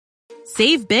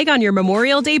Save big on your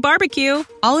Memorial Day barbecue,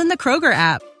 all in the Kroger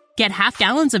app. Get half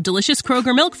gallons of delicious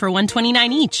Kroger milk for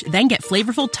 $1.29 each. Then get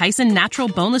flavorful Tyson natural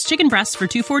boneless chicken breasts for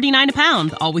 $2.49 a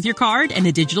pound, all with your card and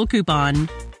a digital coupon.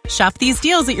 Shop these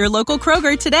deals at your local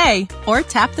Kroger today, or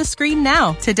tap the screen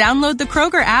now to download the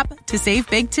Kroger app to save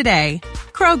big today.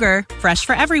 Kroger, fresh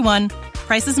for everyone.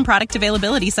 Prices and product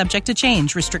availability subject to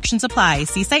change. Restrictions apply.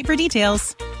 See site for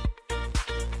details.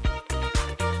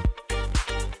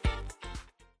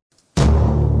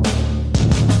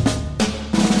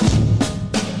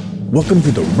 Welcome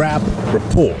to the Rap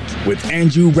Report with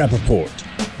Andrew Rappaport,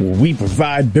 where we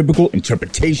provide biblical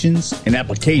interpretations and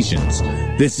applications.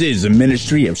 This is a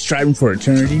ministry of Striving for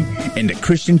Eternity in the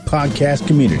Christian podcast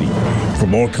community. For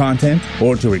more content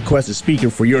or to request a speaker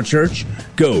for your church,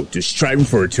 go to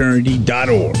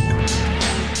strivingforeternity.org.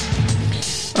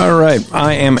 All right,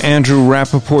 I am Andrew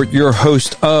Rappaport, your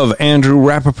host of Andrew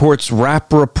Rappaport's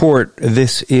Rap Report.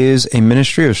 This is a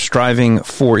ministry of Striving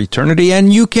for Eternity,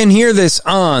 and you can hear this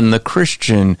on the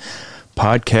Christian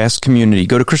podcast community.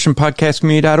 Go to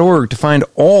christianpodcastcommunity.org to find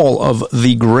all of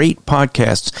the great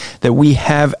podcasts that we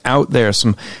have out there.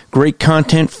 Some great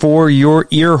content for your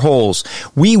ear holes.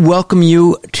 We welcome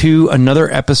you to another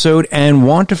episode and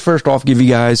want to first off give you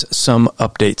guys some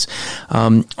updates.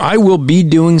 I will be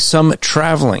doing some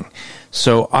traveling.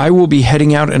 So I will be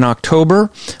heading out in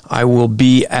October. I will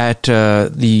be at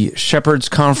the Shepherd's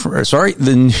Conference,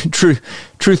 the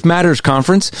Truth Matters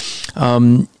Conference.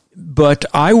 But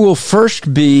I will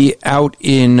first be out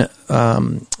in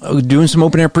doing some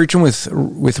open air preaching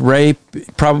with Ray,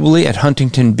 probably at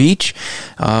Huntington Beach.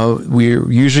 We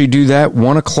usually do that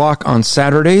 1 o'clock on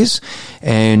Saturdays.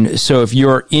 And so if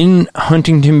you're in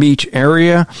Huntington Beach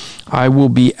area, I will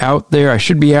be out there. I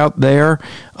should be out there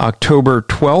October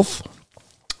 12th.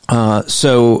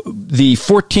 So the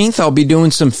 14th, I'll be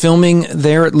doing some filming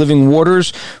there at Living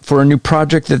Waters for a new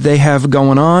project that they have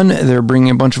going on. They're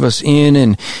bringing a bunch of us in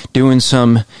and doing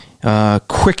some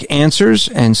quick answers,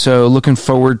 and so looking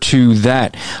forward to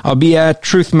that. I'll be at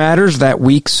Truth Matters that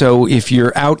week, so if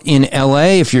you're out in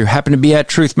LA, if you happen to be at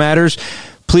Truth Matters,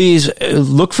 please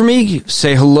look for me,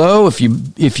 say hello. If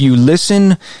you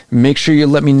listen, make sure you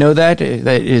let me know that.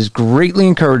 That is greatly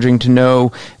encouraging to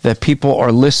know that people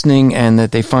are listening and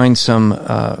that they find some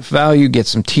value, get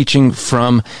some teaching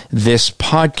from this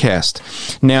podcast.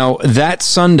 Now, that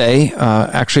Sunday,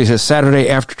 actually it's a Saturday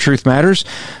after Truth Matters,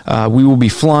 we will be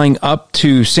flying up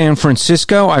to San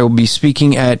Francisco. I will be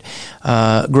speaking at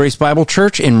Grace Bible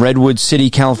Church in Redwood City,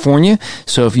 California.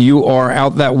 So if you are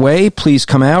out that way, please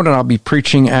come out and I'll be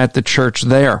preaching at the church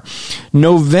there.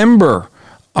 November,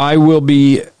 I will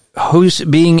be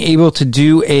being able to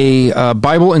do a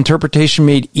Bible Interpretation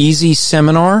Made Easy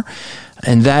seminar,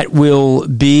 and that will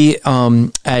be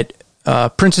at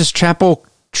Princess Chapel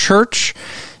Church.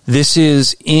 This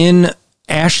is in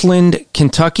Ashland,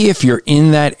 Kentucky, if you're in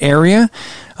that area.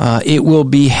 It will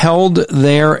be held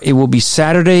there. It will be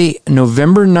Saturday,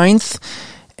 November 9th,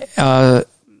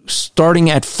 starting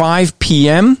at 5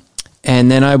 p.m.,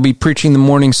 and then I'll be preaching the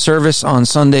morning service on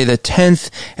Sunday the 10th,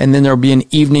 and then there'll be an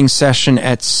evening session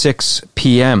at 6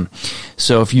 p.m.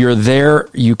 So if you're there,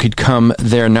 you could come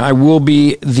there. Now, I will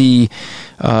be the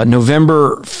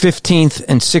November 15th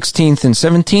and 16th and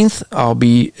 17th. I'll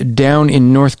be down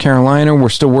in North Carolina. We're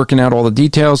still working out all the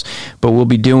details, but we'll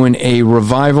be doing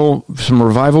some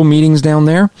revival meetings down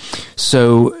there.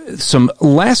 So some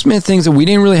last minute things that we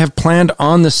didn't really have planned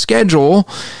on the schedule,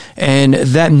 and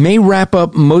that may wrap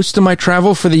up most of my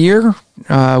travel for the year.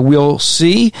 We'll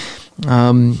see.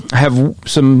 I have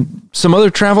some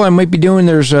other travel I might be doing.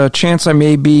 There's a chance I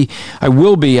will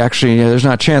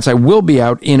be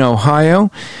out in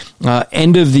Ohio,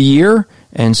 end of the year.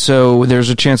 And so there's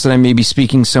a chance that I may be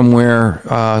speaking somewhere,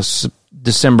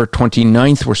 December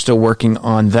 29th. We're still working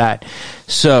on that.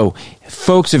 So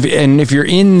folks, if you're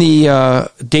in the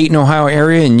Dayton, Ohio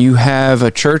area and you have a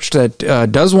church that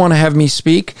does want to have me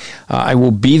speak, I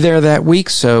will be there that week.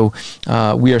 So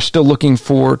we are still looking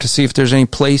to see if there's any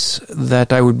place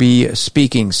that I would be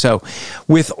speaking. So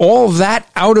with all of that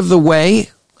out of the way,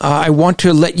 I want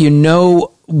to let you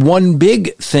know one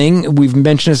big thing. We've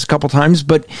mentioned this a couple times,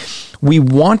 but we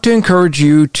want to encourage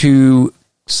you to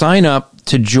sign up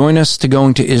to join us to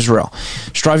going to Israel.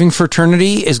 Striving for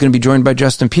Eternity is going to be joined by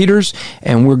Justin Peters,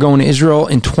 and we're going to Israel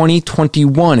in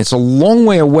 2021. It's a long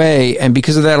way away, and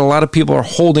because of that, a lot of people are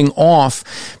holding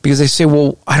off because they say,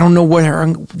 well, I don't know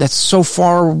that's so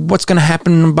far. What's going to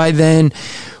happen by then?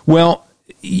 Well,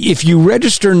 if you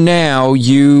register now,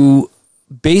 you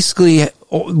basically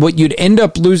what you'd end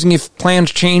up losing if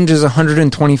plans change is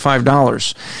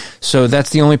 $125. So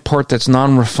that's the only part that's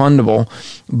non-refundable.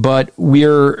 But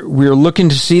we're looking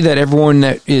to see that everyone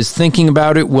that is thinking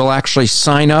about it will actually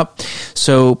sign up.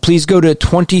 So please go to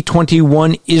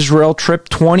 2021 Israel Trip,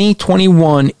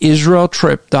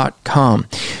 2021israeltrip.com.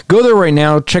 Go there right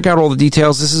now. Check out all the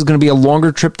details. This is going to be a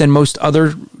longer trip than most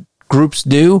other groups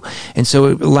do, and so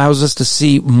it allows us to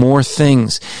see more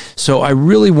things. So I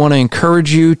really want to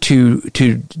encourage you to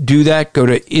do that. Go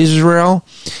to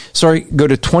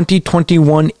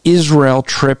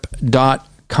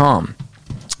 2021israeltrip.com.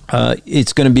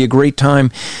 It's going to be a great time.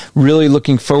 Really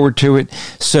looking forward to it.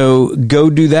 So go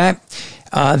do that.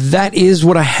 That is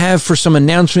what I have for some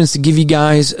announcements to give you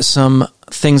guys some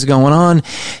things going on.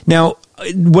 Now,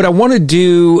 what I want to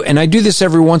do, and I do this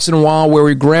every once in a while, where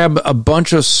we grab a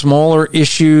bunch of smaller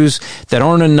issues that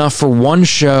aren't enough for one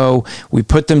show, we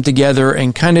put them together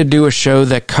and kind of do a show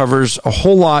that covers a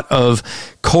whole lot of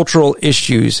cultural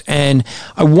issues. And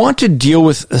I want to deal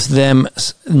with them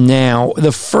now.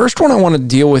 The first one I want to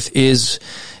deal with is,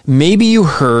 maybe you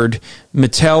heard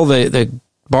Mattel, the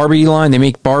Barbie line. They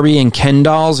make Barbie and Ken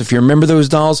dolls, if you remember those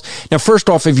dolls. Now, first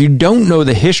off, if you don't know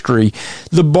the history,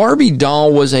 the Barbie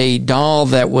doll was a doll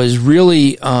that was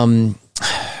really,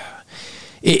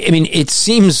 it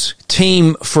seems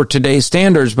tame for today's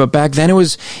standards, but back then it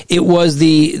was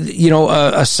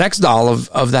a sex doll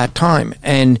of that time.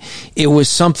 And it was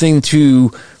something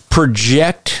to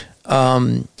project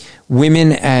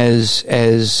women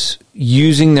as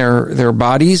using their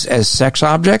bodies as sex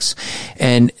objects,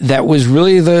 and that was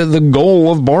really the goal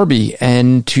of Barbie.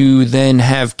 And to then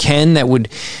have Ken that would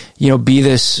be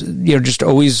this just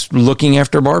always looking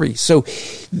after Barbie. So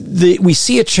we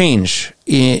see a change.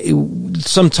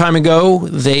 Some time ago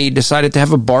they decided to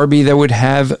have a Barbie that would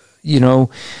have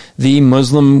the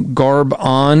Muslim garb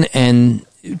on and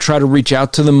try to reach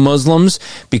out to the Muslims,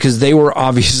 because they were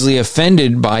obviously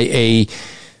offended by a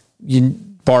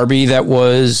Barbie that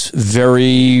was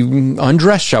very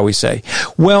undressed, shall we say.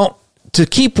 Well, to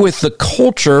keep with the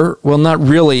culture, well, not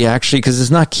really, actually, because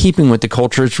it's not keeping with the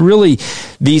culture. It's really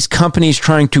these companies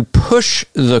trying to push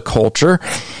the culture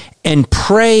and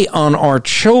prey on our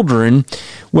children.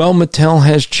 Well, Mattel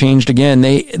has changed again.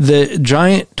 The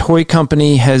giant toy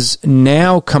company has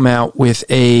now come out with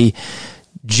a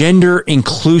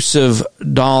gender-inclusive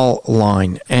doll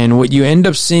line. And what you end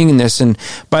up seeing in this, and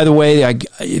by the way,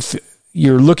 if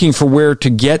you're looking for where to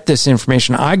get this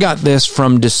information, I got this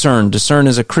from Discern. Discern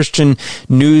is a Christian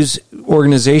news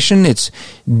organization. It's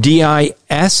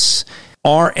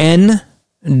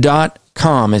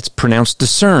DISRN.com. It's pronounced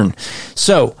Discern.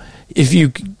 So if you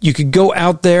could go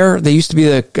out there, they used to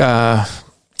be I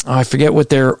forget what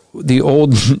the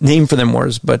old name for them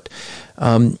was, but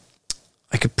I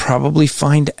could probably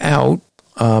find out.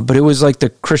 But it was like the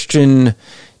Christian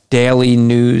Daily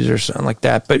News or something like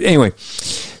that. But anyway,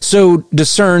 so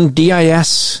Discern,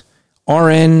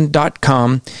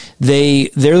 DISRN.com, they're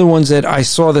the ones that I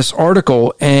saw this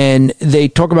article, and they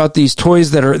talk about these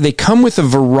toys they come with a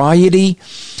variety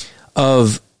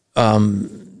of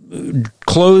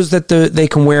clothes that they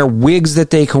can wear, wigs that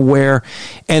they can wear,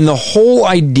 and the whole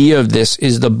idea of this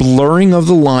is the blurring of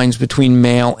the lines between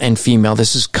male and female.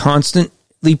 This is constantly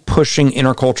pushing in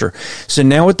our culture. So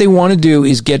now what they want to do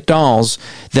is get dolls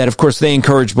that, of course, they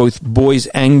encourage both boys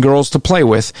and girls to play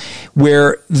with,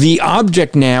 where the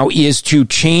object now is to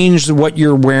change what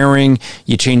you're wearing.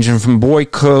 You change them from boy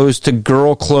clothes to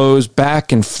girl clothes,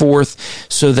 back and forth,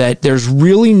 so that there's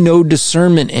really no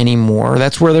discernment anymore.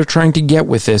 That's where they're trying to get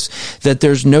with this, that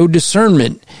there's no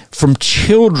discernment from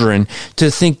children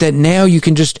to think that now you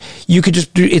could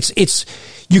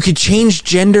change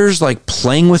genders like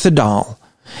playing with a doll.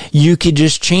 You could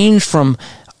just change from,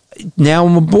 now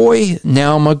I'm a boy,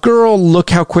 now I'm a girl, look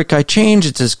how quick I change.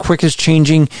 It's as quick as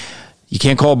changing, you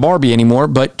can't call it Barbie anymore,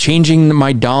 but changing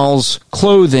my doll's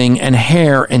clothing and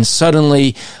hair, and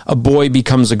suddenly a boy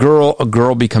becomes a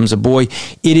girl becomes a boy.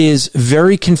 It is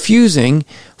very confusing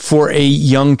for a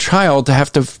young child to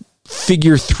have to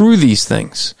figure through these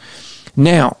things.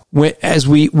 Now, as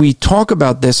we talk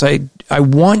about this, I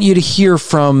want you to hear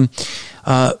from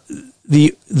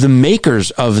the makers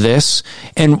of this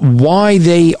and why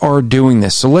they are doing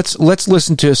this. So let's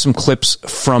listen to some clips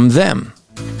from them.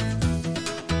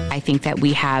 I think that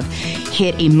we have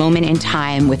hit a moment in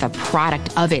time with a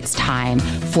product of its time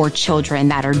for children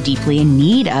that are deeply in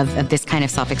need of this kind of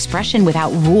self-expression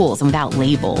without rules and without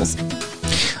labels.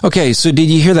 Okay, so did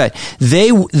you hear that?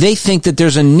 They think that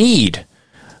there's a need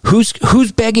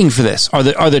Who's begging for this? Are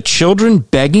the children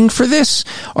begging for this?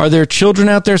 Are there children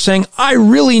out there saying, I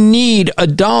really need a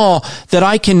doll that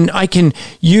I can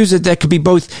use it that could be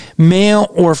both male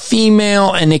or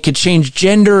female and it could change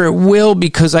gender at will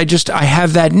because I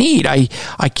have that need.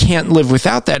 I can't live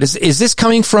without that. Is this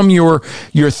coming from your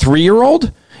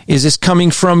 3-year-old? Is this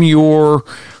coming from your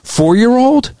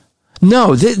 4-year-old?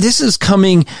 No, this is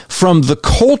coming from the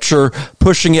culture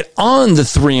pushing it on the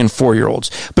 3 and 4-year-olds.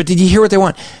 But did you hear what they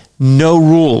want? No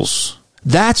rules.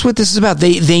 That's what this is about.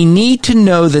 They need to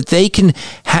know that they can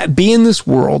be in this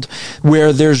world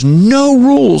where there's no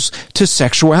rules to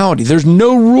sexuality. There's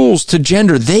no rules to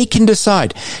gender. They can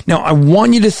decide. Now, I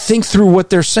want you to think through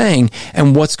what they're saying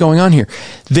and what's going on here.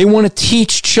 They want to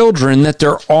teach children that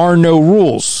there are no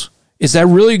rules. Is that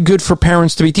really good for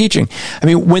parents to be teaching? I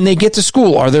mean, when they get to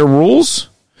school, are there rules?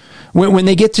 When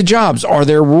they get to jobs, are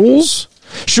there rules?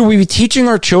 Should we be teaching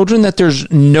our children that there's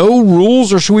no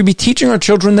rules, or should we be teaching our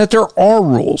children that there are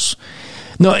rules?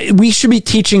 No, we should be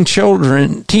teaching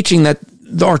that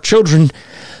our children,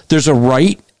 there's a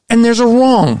right and there's a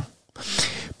wrong.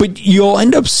 But you'll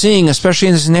end up seeing, especially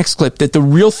in this next clip, that the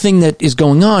real thing that is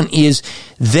going on is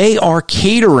they are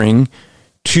catering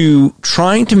to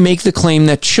trying to make the claim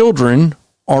that children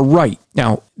are right.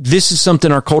 Now, this is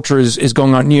something our culture is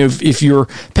going on. You know, if you're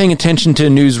paying attention to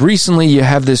news recently, you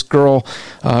have this girl,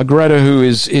 Greta, who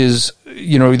is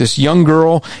this young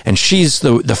girl, and she's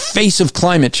the face of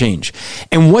climate change.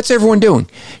 And what's everyone doing?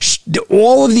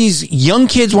 All of these young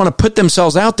kids want to put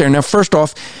themselves out there. Now, first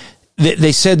off,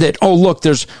 they said that, oh, look,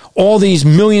 there's all these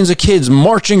millions of kids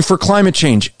marching for climate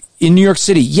change. In New York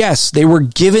City, yes, they were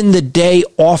given the day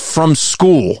off from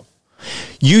school.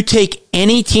 You take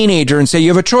any teenager and say you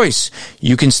have a choice.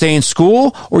 You can stay in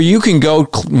school or you can go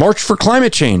march for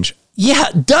climate change.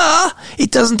 Yeah, duh. It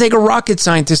doesn't take a rocket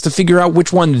scientist to figure out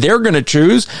which one they're going to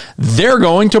choose. They're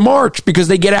going to march because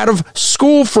they get out of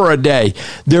school for a day.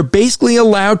 They're basically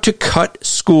allowed to cut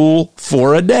school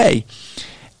for a day.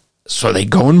 So they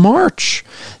go and march.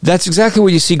 That's exactly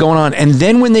what you see going on. And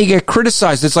then when they get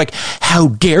criticized, it's like, how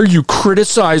dare you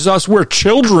criticize us? We're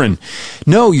children.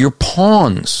 No, you're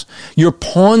pawns. You're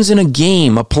pawns in a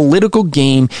game, a political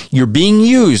game. You're being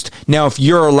used. Now, if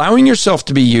you're allowing yourself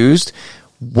to be used,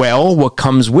 well, what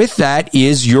comes with that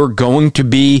is you're going to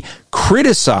be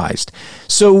criticized.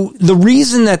 So the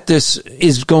reason that this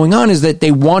is going on is that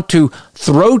they want to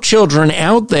throw children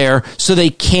out there so they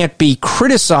can't be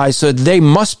criticized, so they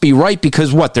must be right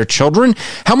because what, they're children?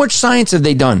 How much science have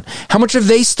they done? How much have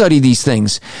they studied these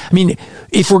things? I mean,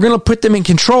 if we're going to put them in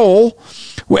control,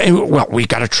 well, we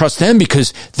got to trust them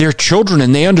because they're children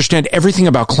and they understand everything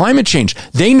about climate change.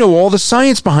 They know all the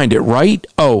science behind it, right?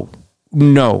 Oh,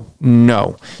 no,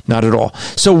 not at all.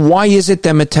 So why is it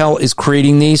that Mattel is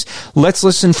creating these? Let's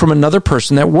listen from another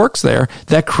person that works there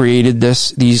that created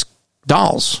these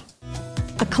dolls.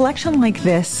 A collection like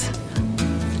this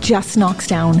just knocks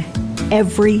down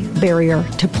every barrier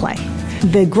to play.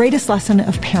 The greatest lesson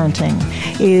of parenting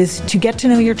is to get to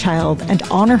know your child and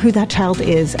honor who that child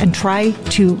is and try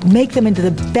to make them into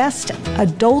the best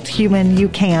adult human you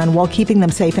can while keeping them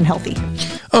safe and healthy.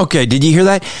 Okay, did you hear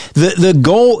that? The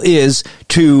goal is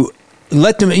to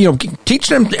let them, teach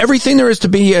them everything there is to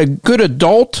be a good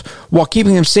adult while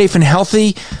keeping them safe and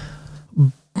healthy.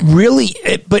 Really,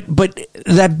 but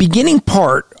that beginning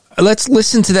part, let's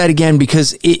listen to that again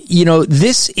because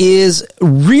this is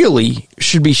really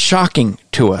should be shocking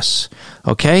to us.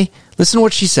 Okay? Listen to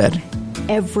what she said.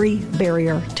 Every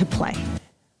barrier to play.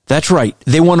 That's right.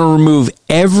 They want to remove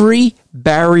every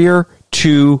barrier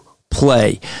to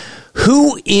play.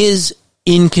 Who is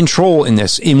in control in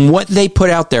this? In what they put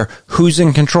out there, who's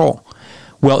in control?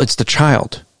 Well, it's the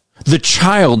child. The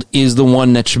child is the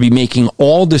one that should be making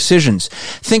all decisions.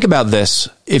 Think about this,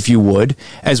 if you would,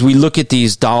 as we look at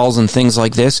these dolls and things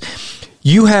like this.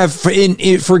 You have,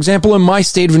 for example, in my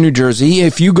state of New Jersey,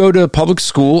 if you go to public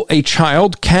school, a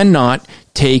child cannot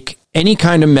take any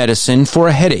kind of medicine for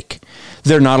a headache.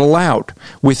 They're not allowed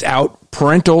without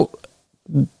parental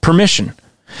permission.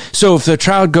 So if the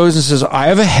child goes and says, I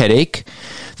have a headache,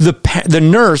 the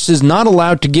nurse is not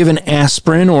allowed to give an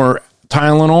aspirin or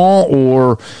Tylenol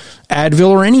or Advil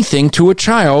or anything to a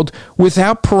child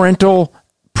without parental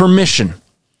permission.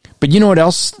 But you know what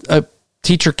else a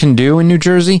teacher can do in New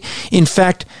Jersey? In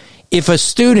fact, if a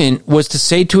student was to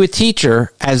say to a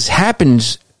teacher, as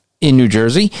happens in New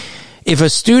Jersey, if a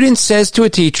student says to a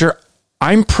teacher,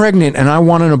 I'm pregnant and I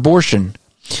want an abortion,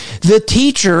 the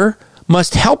teacher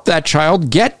must help that child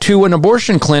get to an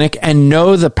abortion clinic and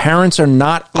know the parents are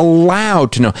not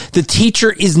allowed to know. The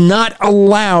teacher is not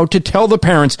allowed to tell the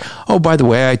parents, oh, by the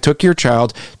way, I took your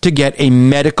child to get a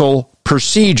medical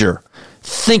procedure.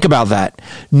 Think about that.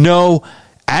 No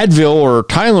Advil or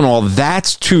Tylenol,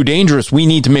 that's too dangerous. We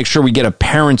need to make sure we get a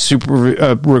parent's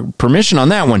permission on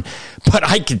that one. But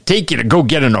I could take you to go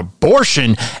get an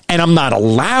abortion, and I'm not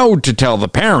allowed to tell the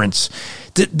parents.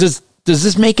 Does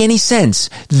this make any sense?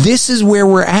 This is where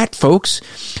we're at, folks.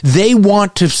 They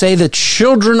want to say the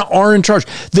children are in charge.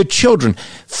 The children,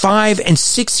 5 and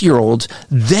 6 year olds,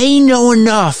 they know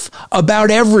enough about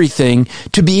everything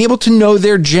to be able to know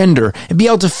their gender and be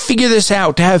able to figure this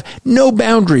out, to have no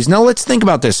boundaries. Now let's think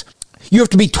about this. You have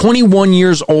to be 21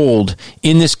 years old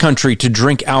in this country to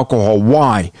drink alcohol.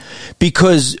 Why?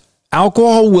 Because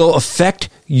alcohol will affect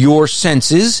your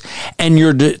senses and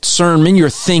your discernment, your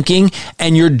thinking,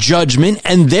 and your judgment,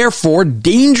 and therefore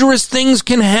dangerous things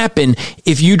can happen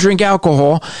if you drink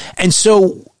alcohol. And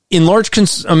so in large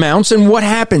amounts, and what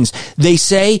happens? They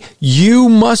say you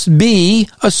must be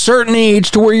a certain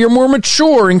age to where you're more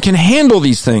mature and can handle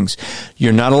these things.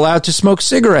 You're not allowed to smoke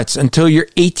cigarettes until you're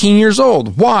 18 years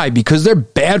old. Why? Because they're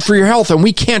bad for your health, and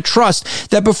we can't trust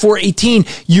that before 18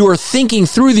 you are thinking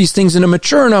through these things in a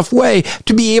mature enough way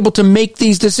to be able to make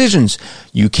these decisions.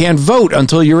 You can't vote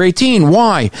until you're 18.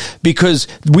 Why? Because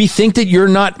we think that you're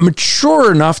not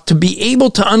mature enough to be able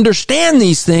to understand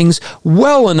these things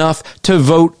well enough to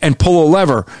vote and pull a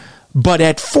lever. But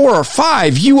at 4 or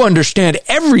 5, you understand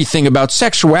everything about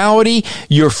sexuality,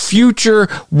 your future,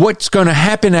 what's going to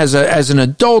happen as an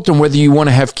adult, and whether you want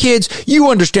to have kids.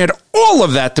 You understand all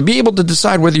of that to be able to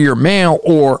decide whether you're male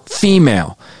or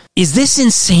female. Is this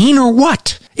insane or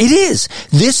what? It is.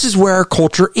 This is where our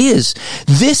culture is.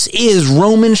 This is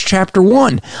Romans chapter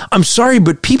 1. I'm sorry,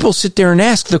 but people sit there and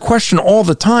ask the question all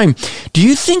the time, do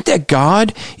you think that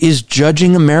God is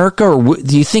judging America, or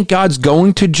do you think God's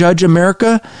going to judge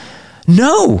America?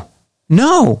 No.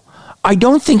 I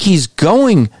don't think he's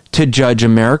going to judge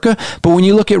America. But when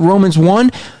you look at Romans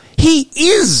 1, he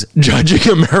is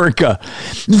judging America.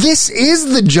 This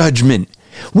is the judgment.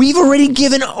 We've already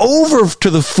given over to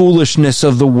the foolishness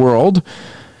of the world.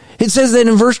 It says that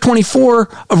in verse 24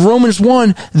 of Romans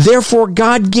 1, therefore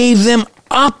God gave them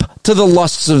up to the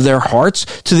lusts of their hearts,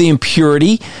 to the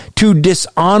impurity, to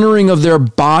dishonoring of their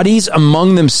bodies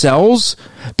among themselves,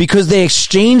 because they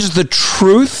exchanged the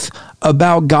truth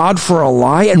about God for a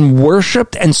lie and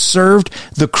worshiped and served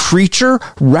the creature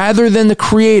rather than the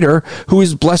Creator, who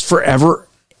is blessed forever.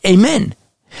 Amen.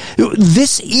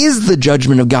 This is the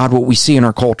judgment of God, what we see in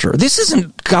our culture. This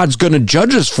isn't God's going to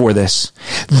judge us for this.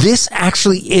 This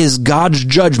actually is God's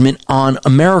judgment on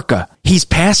America. He's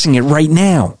passing it right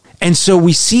now. And so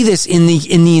we see this in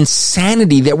the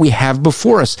insanity that we have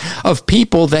before us of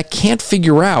people that can't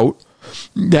figure out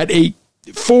that a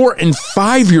 4 and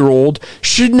 5 year old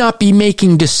should not be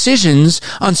making decisions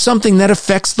on something that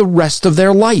affects the rest of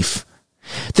their life.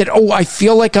 That, I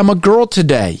feel like I'm a girl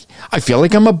today. I feel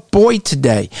like I'm a boy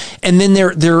today. And then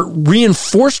they're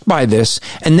reinforced by this.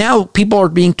 And now people are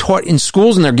being taught in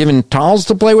schools, and they're given dolls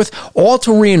to play with, all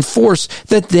to reinforce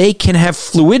that they can have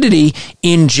fluidity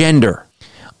in gender.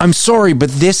 I'm sorry, but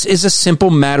this is a simple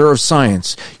matter of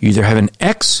science. You either have an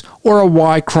X or a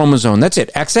Y chromosome. That's it.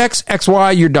 XX,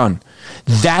 XY, you're done.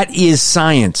 That is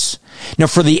science. Now,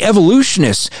 for the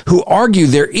evolutionists who argue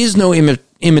there is no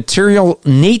immaterial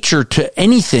nature to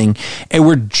anything, and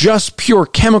we're just pure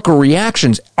chemical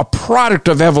reactions, a product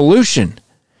of evolution.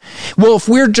 Well, if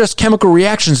we're just chemical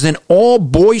reactions, then all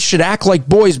boys should act like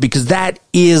boys because that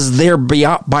is their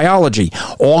biology.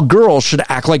 All girls should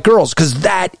act like girls because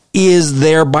that is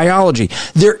their biology.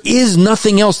 There is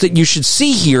nothing else that you should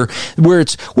see here where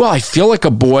it's, I feel like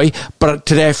a boy, but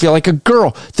today I feel like a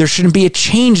girl. There shouldn't be a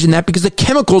change in that because the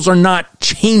chemicals are not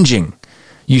changing.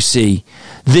 You see,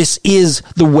 this is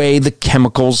the way the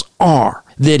chemicals are.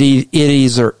 That it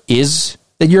either is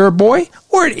that you're a boy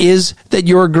or it is that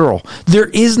you're a girl. There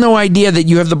is no idea that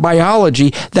you have the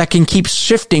biology that can keep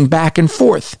shifting back and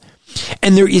forth.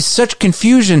 And there is such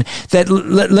confusion that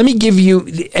let me give you,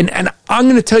 and I'm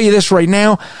going to tell you this right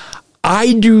now.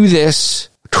 I do this,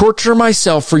 torture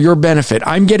myself for your benefit.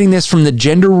 I'm getting this from the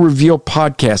Gender Reveal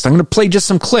podcast. I'm going to play just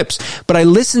some clips, but I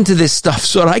listen to this stuff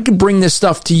so that I can bring this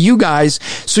stuff to you guys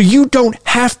so you don't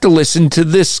have to listen to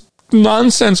this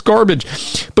nonsense garbage.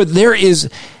 But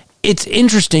it's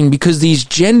interesting because these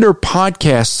gender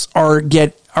podcasts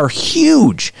are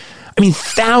huge. I mean,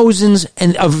 thousands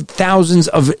of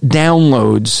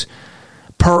downloads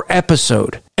per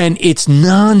episode. And it's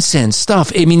nonsense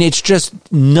stuff. I mean, it's just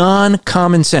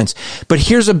non-common sense. But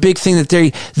here's a big thing that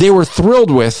they were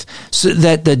thrilled with, so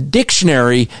that the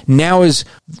dictionary now is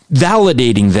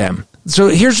validating them. So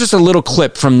here's just a little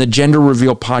clip from the Gender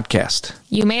Reveal podcast.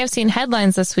 You may have seen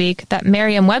headlines this week that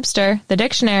Merriam-Webster, the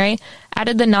dictionary,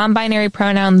 added the non-binary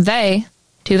pronoun they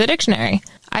to the dictionary.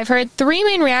 I've heard three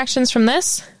main reactions from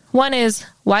this. One is,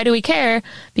 why do we care?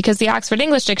 Because the Oxford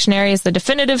English Dictionary is the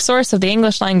definitive source of the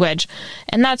English language.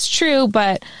 And that's true,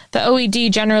 but the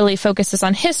OED generally focuses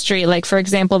on history, like, for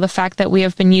example, the fact that we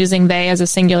have been using they as a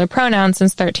singular pronoun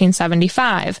since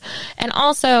 1375. And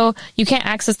also, you can't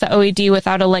access the OED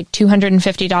without a,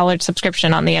 $250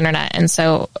 subscription on the internet. And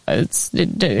so we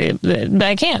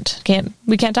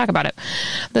can't talk about it.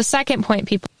 The second point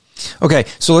people... Okay,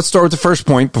 so let's start with the first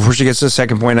point before she gets to the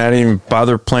second point. I didn't even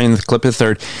bother playing the clip of the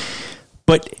third.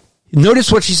 But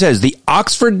notice what she says. The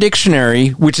Oxford Dictionary,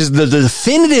 which is the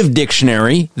definitive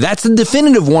dictionary, that's the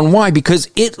definitive one. Why? Because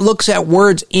it looks at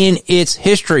words in its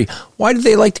history. Why do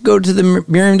they like to go to the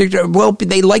Merriam Dictionary? Well,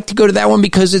 they like to go to that one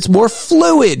because it's more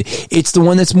fluid. It's the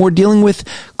one that's more dealing with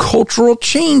cultural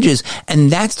changes.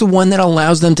 And that's the one that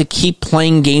allows them to keep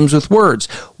playing games with words.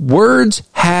 Words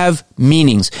have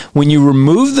meanings. When you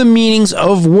remove the meanings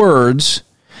of words,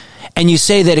 and you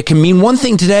say that it can mean one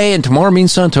thing today and tomorrow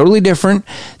means something totally different,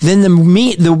 then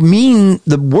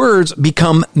the words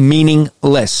become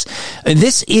meaningless. And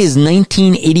this is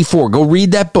 1984. Go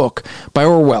read that book by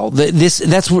Orwell. That's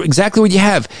exactly what you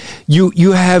have.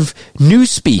 You have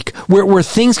newspeak, where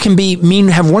things can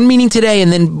have one meaning today,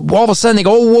 and then all of a sudden they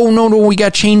go, oh, whoa, no, we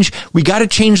got to change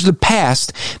the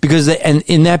past, because and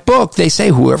in that book they say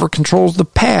whoever controls the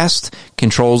past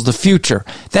controls the future.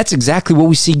 That's exactly what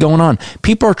we see going on.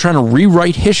 People are trying to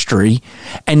rewrite history,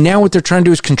 and now what they're trying to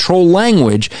do is control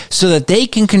language so that they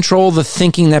can control the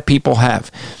thinking that people have.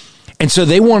 And so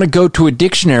they want to go to a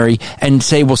dictionary and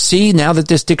say, well, see, now that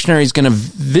this dictionary is going to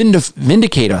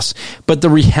vindicate us. But the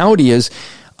reality is,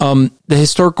 the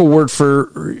historical word for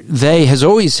they has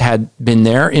always been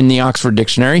there in the Oxford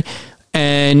Dictionary.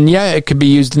 And yeah, it could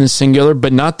be used in the singular,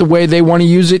 but not the way they want to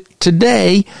use it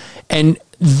today. And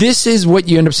this is what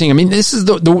you end up seeing. I mean, this is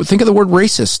think of the word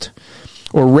racist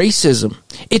or racism.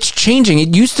 It's changing.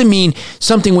 It used to mean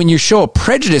something when you show a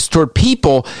prejudice toward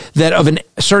people that of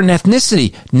a certain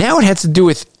ethnicity. Now it has to do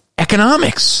with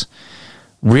economics.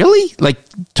 Really?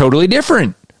 Totally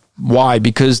different. Why?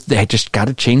 Because they just got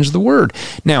to change the word.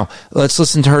 Now, let's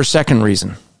listen to her second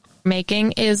reason.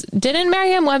 Making is, didn't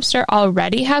Merriam-Webster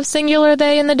already have singular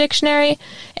they in the dictionary?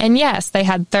 And yes, they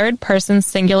had third person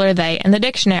singular they in the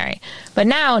dictionary. But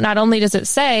now, not only does it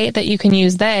say that you can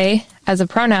use they as a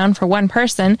pronoun for one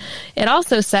person, it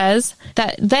also says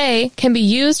that they can be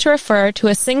used to refer to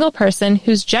a single person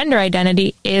whose gender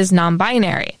identity is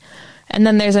non-binary. And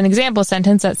then there's an example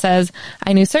sentence that says,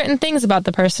 I knew certain things about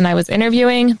the person I was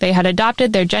interviewing. They had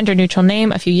adopted their gender-neutral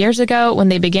name a few years ago when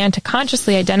they began to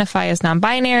consciously identify as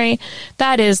non-binary.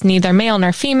 That is, neither male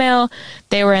nor female.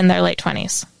 They were in their late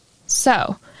 20s.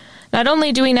 So, not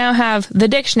only do we now have the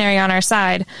dictionary on our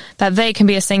side that they can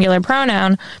be a singular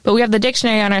pronoun, but we have the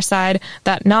dictionary on our side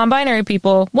that non-binary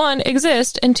people, one,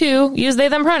 exist, and two, use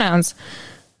they-them pronouns.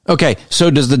 Okay, so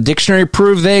does the dictionary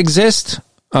prove they exist?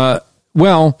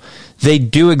 Well, they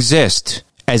do exist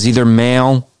as either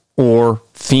male or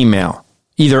female,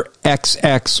 either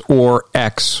XX or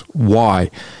XY.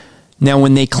 Now,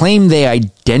 when they claim they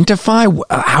identify,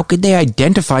 how could they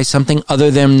identify something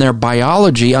other than their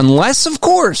biology, unless, of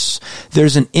course,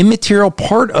 there's an immaterial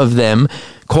part of them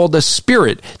called a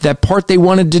spirit, that part they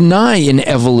want to deny in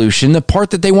evolution, the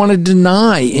part that they want to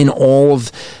deny in all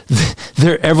of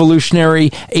their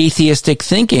evolutionary atheistic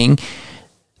thinking.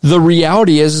 The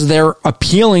reality is they're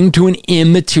appealing to an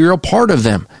immaterial part of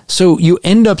them. So you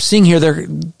end up seeing here, they're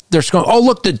going, oh,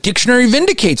 look, the dictionary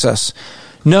vindicates us.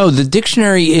 No, the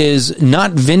dictionary is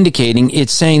not vindicating.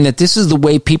 It's saying that this is the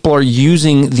way people are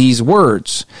using these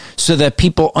words so that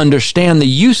people understand the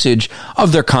usage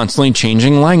of their constantly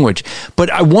changing language. But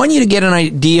I want you to get an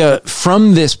idea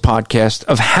from this podcast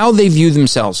of how they view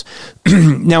themselves.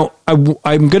 Now,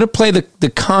 I'm going to play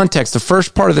the context, the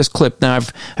first part of this clip. Now,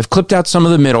 I've clipped out some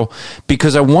of the middle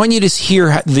because I want you to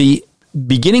hear the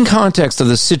beginning context of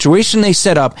the situation they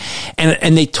set up,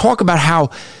 and they talk about how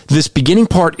this beginning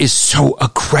part is so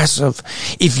aggressive.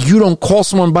 If you don't call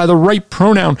someone by the right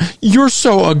pronoun, you're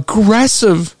so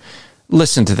aggressive.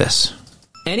 Listen to this.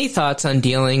 Any thoughts on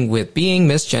dealing with being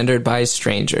misgendered by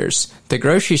strangers? The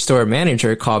grocery store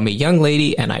manager called me young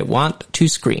lady and I want to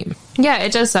scream. Yeah,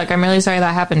 it does suck. I'm really sorry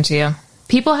that happened to you.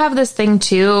 People have this thing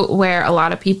too where a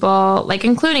lot of people,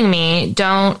 including me,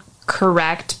 don't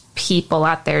correct people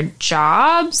at their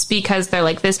jobs because they're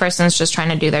like, this person's just trying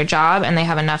to do their job and they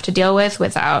have enough to deal with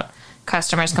without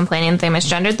customers complaining that they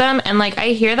misgendered them. And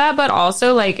I hear that, but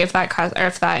also if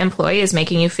that employee is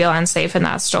making you feel unsafe in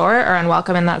that store or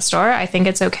unwelcome in that store, I think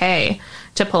it's okay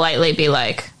to politely be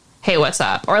like, hey, what's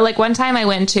up? Or like one time I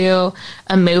went to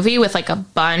a movie with like a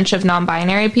bunch of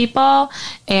non-binary people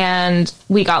and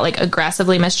we got like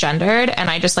aggressively misgendered, and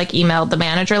I just like emailed the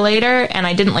manager later and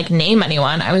I didn't like name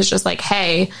anyone. I was just like,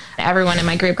 hey, everyone in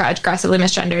my group got aggressively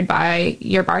misgendered by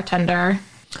your bartender.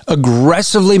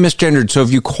 Aggressively misgendered. So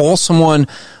if you call someone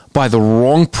by the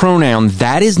wrong pronoun,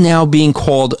 that is now being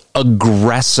called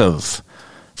aggressive.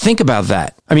 Think about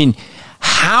that. I mean,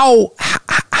 how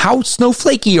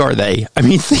snowflakey are they? I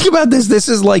mean, think about this. This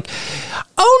is like,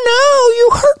 oh no,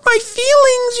 you hurt my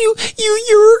feelings.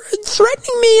 You're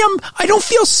threatening me. I don't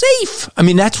feel safe. I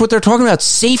mean, that's what they're talking about.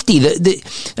 Safety.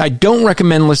 I don't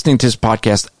recommend listening to this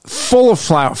podcast full of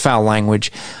foul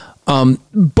language.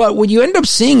 But what you end up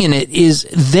seeing in it is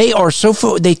they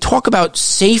talk about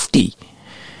safety.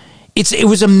 It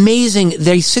was amazing.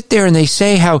 They sit there and they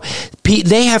say how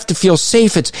they have to feel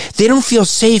safe. They don't feel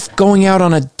safe going out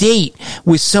on a date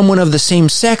with someone of the same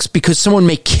sex because someone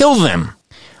may kill them.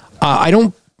 I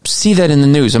don't see that in the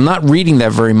news. I'm not reading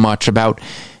that very much about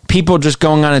people just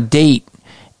going on a date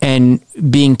and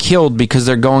being killed because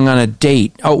they're going on a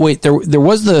date. Oh, wait, there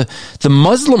was the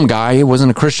Muslim guy. It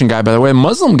wasn't a Christian guy, by the way. A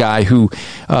Muslim guy who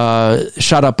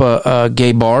shot up a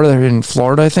gay bar there in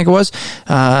Florida, I think it was.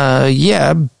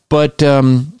 But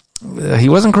he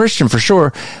wasn't Christian for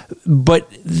sure.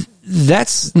 But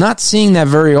that's not seeing that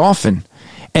very often.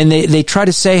 And they try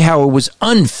to say how it was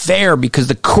unfair because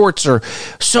the courts are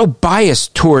so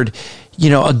biased toward,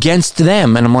 against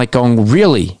them. And I'm like going,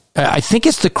 really? I think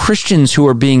it's the Christians who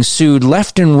are being sued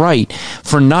left and right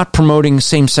for not promoting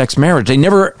same-sex marriage. They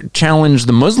never challenge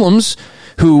the Muslims,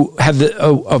 who have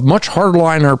a much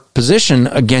hardliner position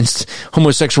against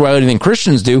homosexuality than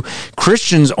Christians do.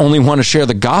 Christians only want to share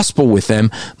the gospel with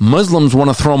them. Muslims want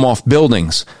to throw them off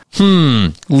buildings.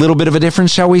 Little bit of a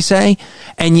difference, shall we say?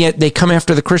 And yet they come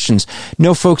after the Christians.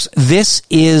 No, folks, this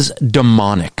is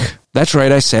demonic. That's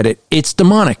right, I said it. It's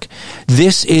demonic.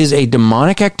 This is a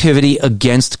demonic activity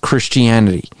against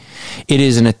Christianity. It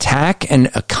is an attack, and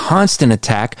a constant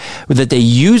attack, that they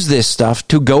use this stuff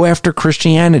to go after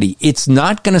Christianity. It's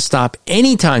not going to stop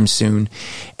anytime soon,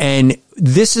 and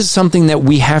this is something that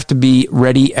we have to be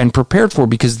ready and prepared for,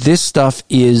 because this stuff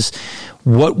is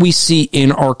what we see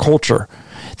in our culture.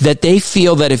 That they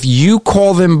feel that if you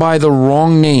call them by the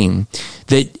wrong name,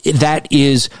 that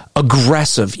is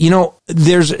aggressive.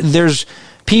 There's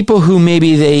people who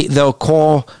maybe they'll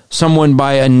call someone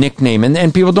by a nickname,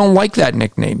 and people don't like that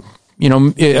nickname.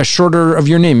 A shorter of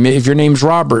your name. If your name's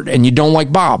Robert and you don't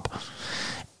like Bob.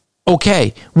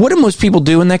 Okay, what do most people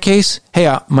do in that case?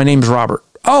 Hey, my name's Robert.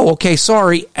 Oh, okay,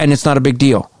 sorry, and it's not a big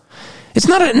deal.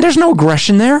 There's no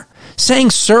aggression there. Saying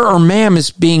sir or ma'am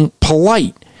is being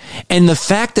polite. And the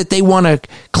fact that they want to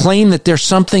claim that there's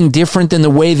something different than the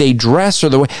way they dress or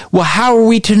the way, well, how are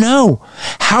we to know?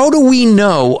 How do we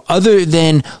know other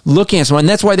than looking at someone? And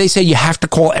that's why they say you have to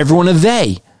call everyone a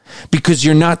they, because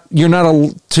you're not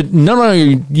knowing,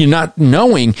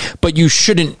 but you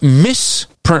shouldn't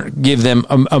give them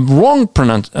a wrong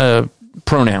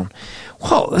pronoun.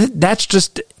 Well, that's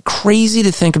just crazy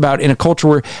to think about in a culture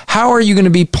where how are you going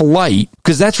to be polite?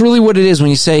 Because that's really what it is when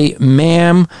you say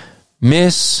ma'am,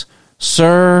 miss,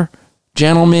 sir,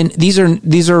 gentlemen. These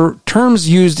are terms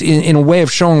used in a way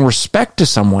of showing respect to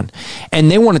someone, and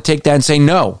they want to take that and say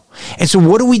no. And so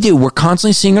what do? We're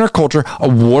constantly seeing in our culture a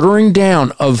watering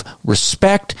down of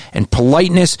respect and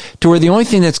politeness to where the only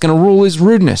thing that's going to rule is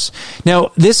rudeness.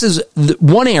 Now, this is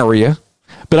one area,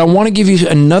 but I want to give you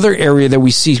another area that we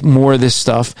see more of this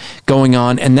stuff going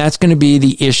on, and that's going to be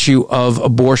the issue of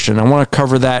abortion. I want to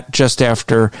cover that just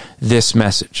after this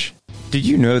message. Did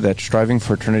you know that Striving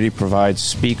for Eternity provides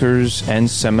speakers and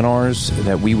seminars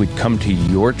that we would come to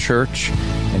your church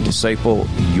and disciple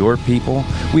your people?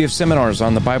 We have seminars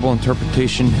on the Bible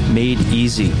interpretation made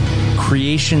easy,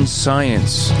 creation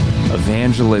science,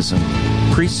 evangelism,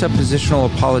 presuppositional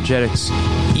apologetics,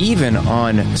 even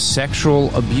on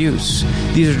sexual abuse.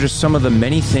 These are just some of the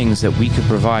many things that we could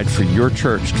provide for your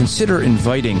church. Consider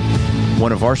inviting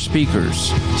one of our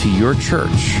speakers to your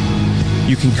church.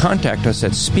 You can contact us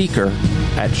at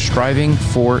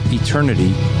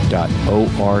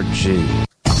speaker@strivingforeternity.org.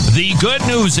 The good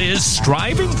news is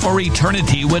Striving for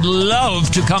Eternity would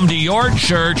love to come to your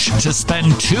church to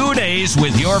spend 2 days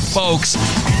with your folks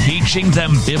teaching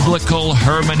them biblical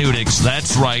hermeneutics.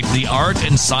 That's right, the art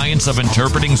and science of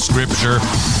interpreting Scripture.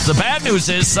 The bad news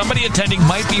is somebody attending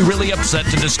might be really upset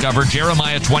to discover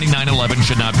Jeremiah 29:11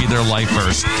 should not be their life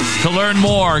verse. To learn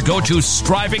more, go to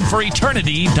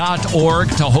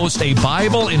strivingforeternity.org to host a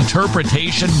Bible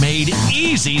interpretation made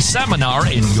easy seminar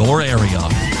in your area.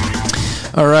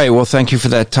 All right. Well, thank you for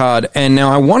that, Todd. And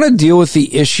now I want to deal with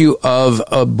the issue of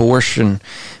abortion,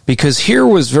 because here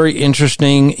was very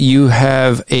interesting. You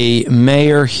have a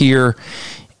mayor here,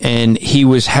 and he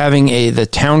was having the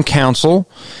town council,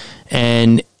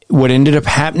 and what ended up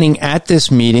happening at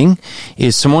this meeting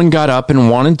is someone got up and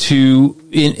wanted to,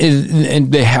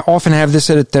 and they often have this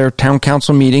at their town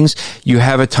council meetings. You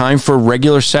have a time for a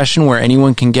regular session where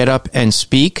anyone can get up and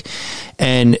speak.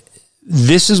 And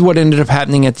this is what ended up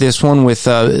happening at this one with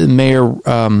Mayor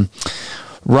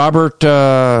Robert,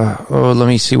 let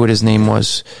me see what his name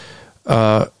was.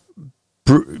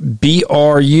 Bruchey,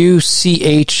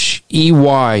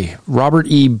 Robert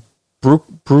E.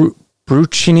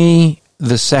 Bruchini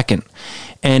II.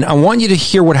 And I want you to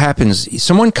hear what happens.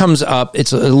 Someone comes up.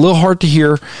 It's a little hard to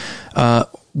hear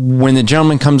when the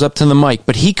gentleman comes up to the mic,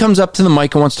 but he comes up to the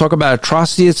mic and wants to talk about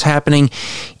atrocity that's happening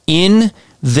in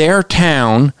their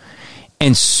town.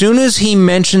 And soon as he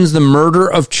mentions the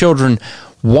murder of children,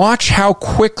 watch how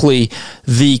quickly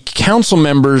the council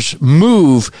members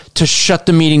move to shut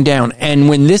the meeting down. And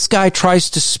when this guy tries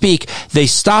to speak, they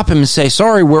stop him and say,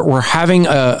 sorry, we're having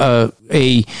a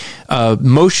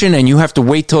motion and you have to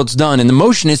wait till it's done. And the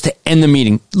motion is to end the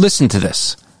meeting. Listen to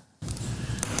this.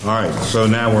 All right, so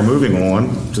now we're moving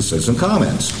on to citizen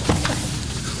comments.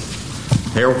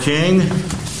 Harold King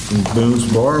from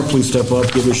Boone's Bar, please step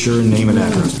up, give us your name and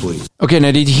address, please. Okay,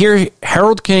 now did you hear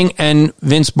Harold King and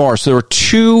Vince Barr? So there were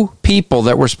two people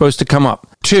that were supposed to come up.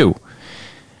 Two.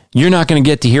 You're not going to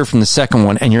get to hear from the second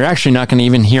one, and you're actually not going to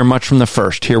even hear much from the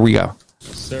first. Here we go.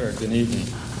 Sir, good evening.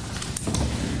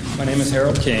 My name is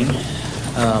Harold King.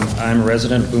 I'm a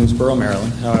resident of Boonesboro,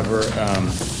 Maryland. However,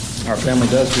 our family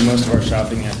does do most of our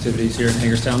shopping activities here in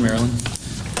Hagerstown, Maryland.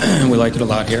 We like it a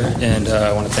lot here, and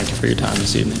I want to thank you for your time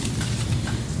this evening.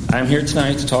 I'm here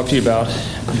tonight to talk to you about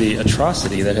the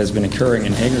atrocity that has been occurring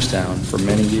in Hagerstown for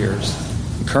many years,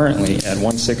 currently at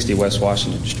 160 West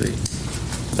Washington Street.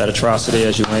 That atrocity,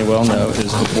 as you may well know,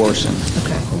 is abortion,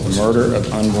 the murder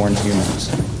of unborn humans.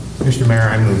 Mr. Mayor,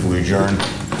 I move we adjourn.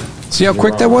 See how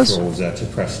quick that was? That's a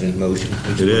precedent motion.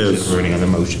 It is. For any other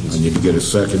motions. I need to get a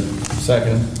second.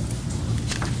 Second.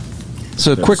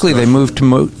 So quickly they moved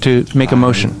to make a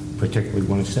motion. Particularly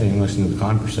want to say and listen to the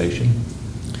conversation.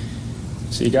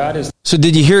 See, God is. So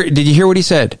did you hear what he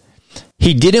said?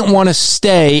 He didn't want to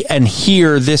stay and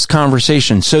hear this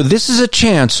conversation. So this is a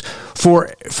chance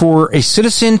for a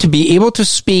citizen to be able to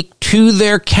speak to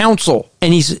their council,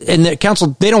 and the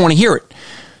council, they don't want to hear it.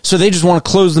 So they just want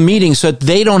to close the meeting so that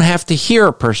they don't have to hear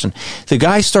a person. The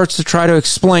guy starts to try to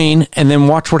explain, and then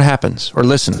watch what happens, or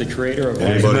listen. The creator of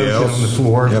anybody else on the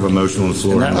floor? You have a motion on the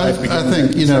floor. I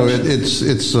think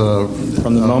it's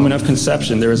from the moment of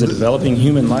conception there is a developing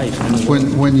human life.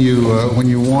 When you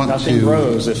want nothing to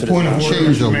grows if it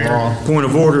change the law. Point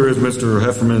of order is Mr.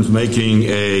 Hefferman's making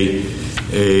a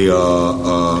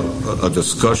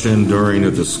discussion during the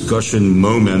discussion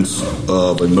moments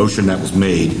of a motion that was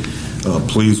made.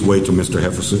 Please wait till Mr.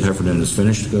 Heffernan is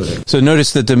finished. Go ahead. So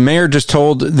notice that the mayor just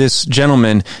told this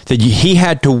gentleman that he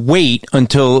had to wait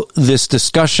until this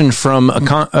discussion from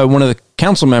one of the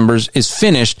council members is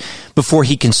finished before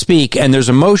he can speak. And there's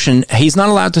a motion. He's not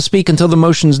allowed to speak until the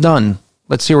motion's done.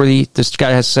 Let's hear what this guy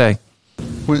has to say.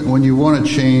 When you want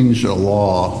to change a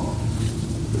law,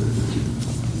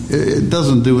 it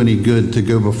doesn't do any good to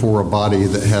go before a body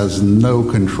that has no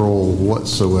control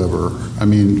whatsoever. I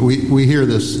mean, we hear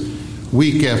this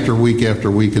week after week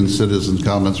after week in citizen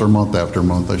comments, or month after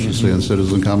month, I should say, in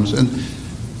citizen comments. And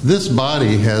this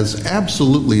body has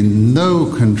absolutely no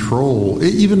control.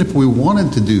 Even if we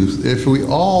wanted to if we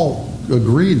all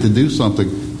agreed to do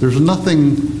something, there's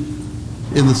nothing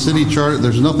in the city charter,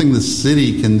 there's nothing the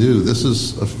city can do. This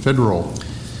is a federal.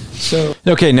 So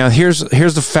okay, now here's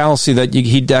the fallacy that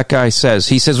that guy says.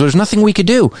 He says, well, there's nothing we could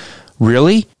do.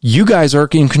 Really? You guys are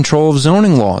in control of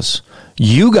zoning laws.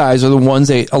 You guys are the ones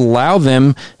that allow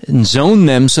them and zone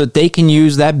them so that they can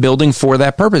use that building for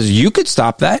that purpose. You could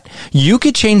stop that. You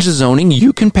could change the zoning.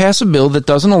 You can pass a bill that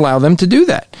doesn't allow them to do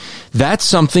that. That's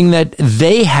something that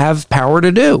they have power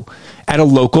to do at a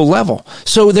local level.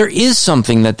 So there is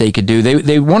something that they could do.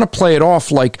 They want to play it off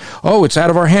like, oh, it's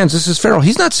out of our hands. This is federal.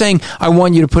 He's not saying, I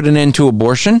want you to put an end to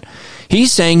abortion.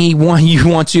 He's saying he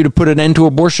wants you to put an end to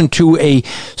abortion to a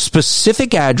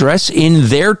specific address in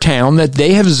their town that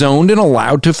they have zoned and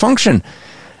allowed to function.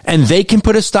 And they can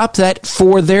put a stop to that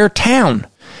for their town.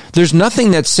 There's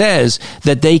nothing that says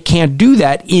that they can't do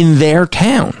that in their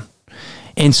town.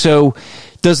 And so,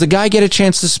 does the guy get a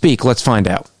chance to speak? Let's find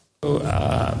out.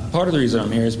 Part of the reason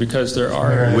I'm here is because there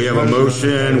are... We have a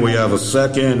motion, we have a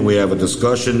second, we have a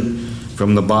discussion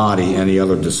from the body. Any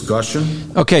other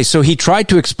discussion? Okay, so he tried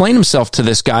to explain himself to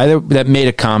this guy that made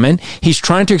a comment. He's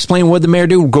trying to explain what the mayor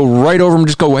do. Go right over him and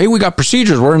just go, hey, we got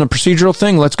procedures. We're in a procedural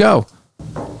thing. Let's go.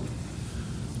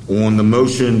 On the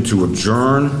motion to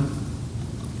adjourn,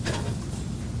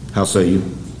 how say you?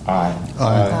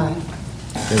 Aye.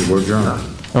 Okay, we're adjourned.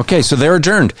 Okay, so they're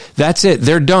adjourned. That's it.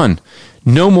 They're done.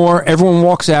 No more. Everyone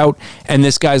walks out, and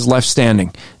this guy's left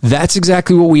standing. That's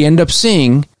exactly what we end up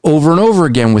seeing over and over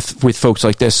again with folks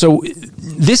like this. So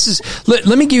this is, let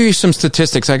me give you some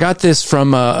statistics. I got this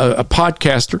from a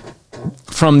podcaster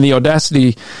from the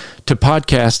Audacity to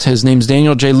Podcast. His name's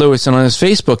Daniel J. Lewis, and on his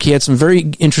Facebook, he had some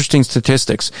very interesting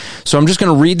statistics. So I'm just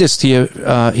going to read this to you.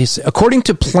 According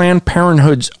to Planned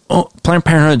Parenthood's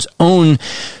own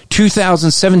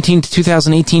 2017 to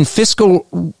 2018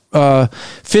 fiscal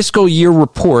year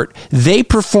report, they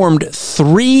performed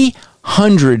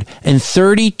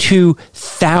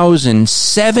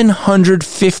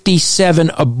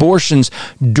 332,757 abortions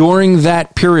during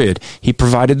that period. He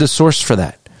provided the source for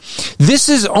that. This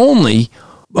is only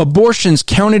abortions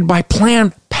counted by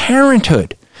Planned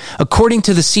Parenthood. According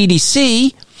to the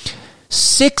CDC,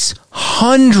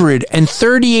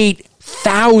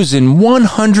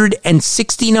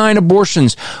 638,169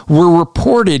 abortions were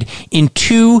reported in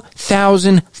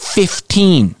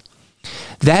 2015.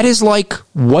 That is like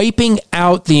wiping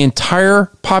out the entire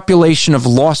population of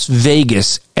Las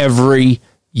Vegas every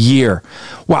year.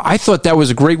 Wow, I thought that was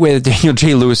a great way that Daniel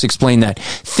J. Lewis explained that.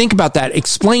 Think about that.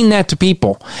 Explain that to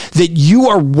people, that you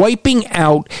are wiping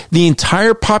out the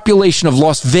entire population of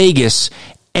Las Vegas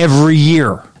every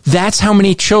year. That's how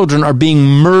many children are being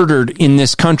murdered in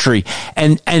this country.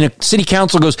 And a city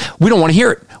council goes, we don't want to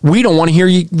hear it. We don't want to hear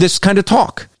this kind of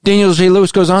talk. Daniel J.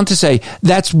 Lewis goes on to say,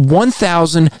 that's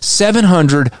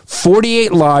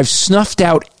 1,748 lives snuffed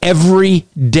out every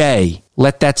day.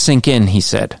 Let that sink in, he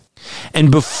said.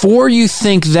 And before you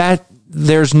think that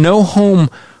there's no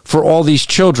home for all these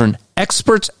children,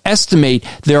 experts estimate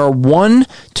there are 1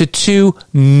 to 2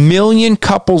 million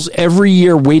couples every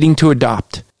year waiting to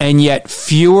adopt. And yet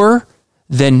fewer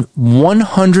than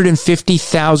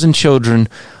 150,000 children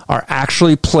are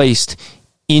actually placed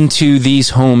into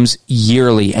these homes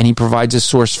yearly. And he provides a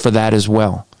source for that as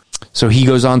well. So he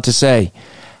goes on to say,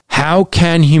 how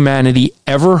can humanity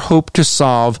ever hope to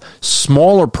solve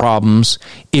smaller problems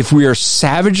if we are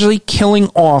savagely killing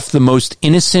off the most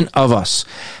innocent of us?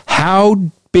 How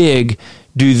big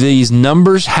do these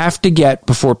numbers have to get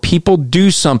before people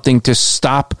do something to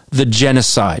stop the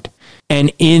genocide?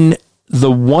 And in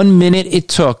the 1 minute it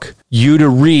took you to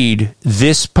read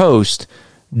this post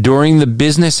during the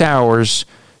business hours,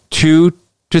 2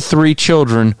 to 3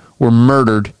 children were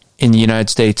murdered in the United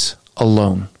States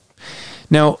alone.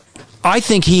 Now, I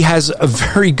think he has a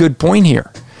very good point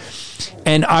here.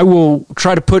 And I will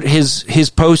try to put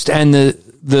his post and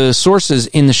the sources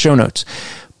in the show notes.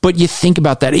 But you think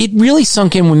about that. It really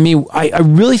sunk in with me. I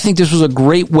really think this was a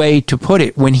great way to put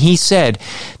it when he said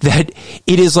that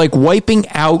it is like wiping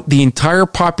out the entire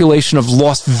population of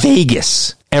Las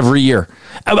Vegas every year.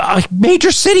 A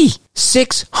major city.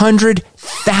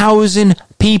 600,000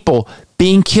 people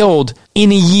being killed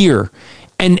in a year.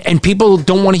 And people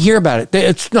don't want to hear about it.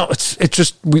 It's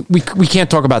just we can't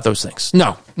talk about those things.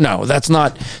 No, that's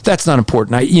not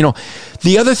important.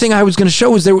 The other thing I was going to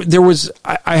show is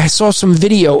I saw some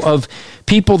video of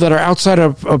people that are outside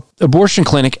of an abortion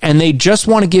clinic, and they just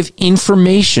want to give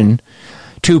information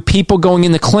to people going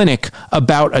in the clinic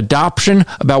about adoption,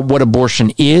 about what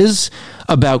abortion is,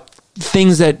 about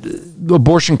things that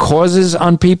abortion causes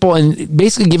on people, and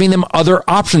basically giving them other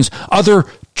options, other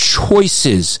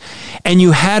choices. And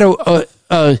you had a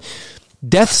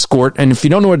death escort, and if you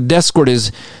don't know what a death escort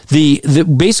is, the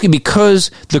basically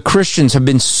because the Christians have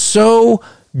been so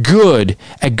good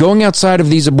at going outside of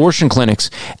these abortion clinics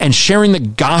and sharing the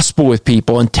gospel with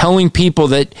people and telling people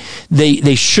that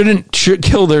they shouldn't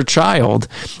kill their child,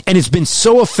 and it's been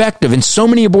so effective, and so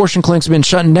many abortion clinics have been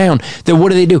shutting down, that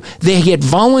what do? They get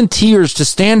volunteers to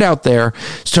stand out there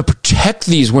to protect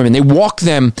these women. They walk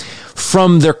them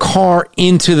from their car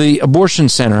into the abortion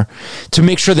center to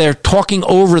make sure they're talking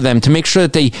over them, to make sure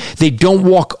that they don't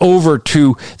walk over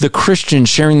to the Christians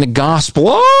sharing the gospel.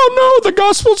 Oh no, the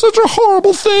gospel is such a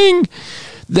horrible thing.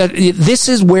 That this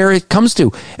is where it comes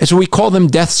to. And so we call them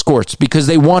death escorts, because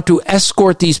they want to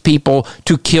escort these people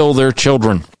to kill their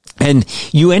children. And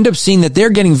you end up seeing that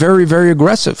they're getting very, very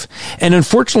aggressive. And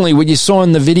unfortunately, what you saw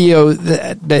in the video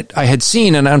that I had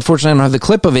seen, and unfortunately I don't have the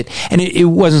clip of it, and it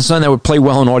wasn't something that would play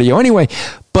well in audio anyway,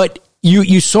 but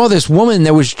you saw this woman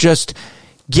that was just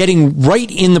getting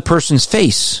right in the person's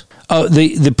face,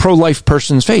 the pro-life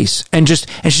person's face, and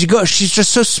she's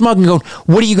just so smug and going,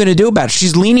 "What are you going to do about it?"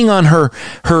 She's leaning on her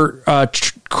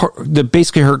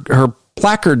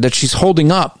placard that she's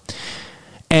holding up,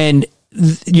 and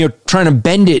trying to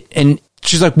bend it, and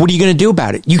she's like, "What are you going to do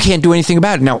about it? You can't do anything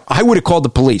about it." Now, I would have called the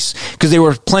police because they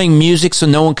were playing music so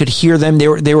no one could hear them.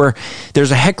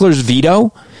 There's a heckler's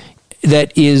veto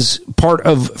that is part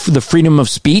of the freedom of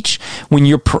speech. When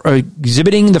you're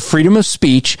exhibiting the freedom of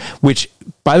speech, which,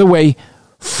 by the way,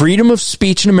 freedom of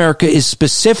speech in America is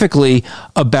specifically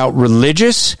about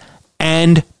religious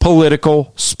and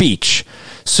political speech.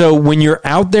 So when you're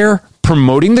out there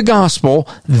promoting the gospel,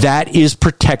 that is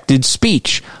protected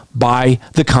speech by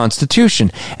the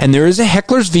Constitution. And there is a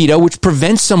heckler's veto, which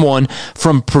prevents someone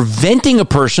from preventing a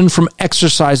person from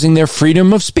exercising their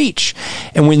freedom of speech.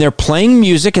 And when they're playing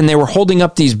music and they were holding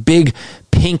up these big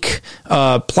pink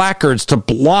placards to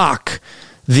block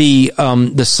the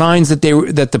signs that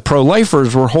the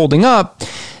pro-lifers were holding up,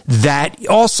 that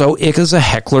also is a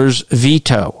heckler's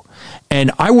veto. And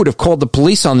I would have called the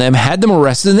police on them, had them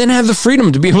arrested, and then have the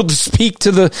freedom to be able to speak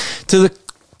to the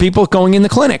people going in the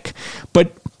clinic.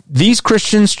 But these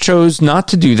Christians chose not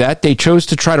to do that. They chose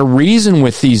to try to reason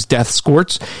with these death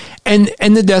escorts, and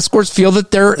the death escorts feel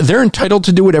that they're entitled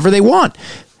to do whatever they want.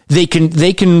 They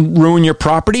can ruin your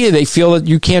property. They feel that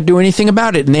you can't do anything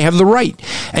about it, and they have the right.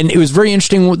 And it was very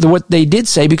interesting what they did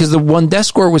say, because the one death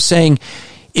escort was saying,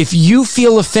 if you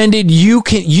feel offended,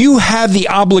 you have the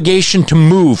obligation to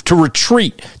move, to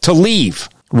retreat, to leave.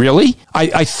 Really?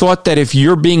 I thought that if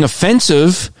you're being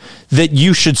offensive, that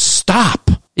you should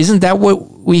stop. Isn't that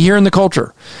what we hear in the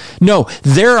culture? No,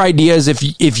 their idea is if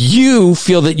you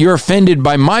feel that you're offended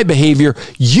by my behavior,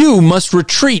 you must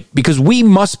retreat, because we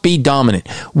must be dominant.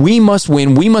 We must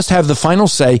win. We must have the final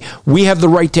say. We have the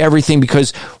right to everything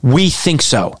because we think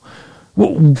so.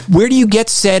 Where do you get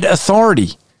said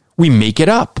authority? We make it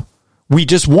up. We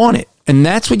just want it. And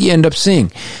that's what you end up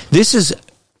seeing. This is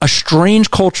a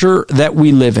strange culture that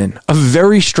we live in, a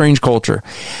very strange culture.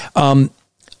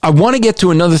 I want to get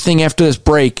to another thing after this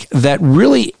break that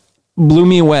really blew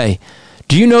me away.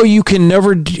 Do you know you can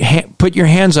never put your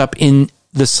hands up in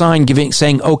the sign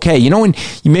saying okay? You know, when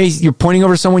you're pointing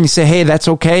over to someone, you say, "Hey, that's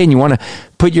okay," and you want to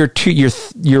put your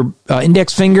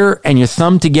index finger and your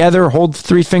thumb together, hold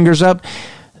 3 fingers up.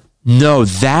 No,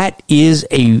 that is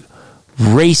a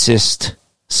racist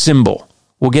symbol.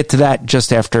 We'll get to that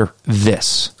just after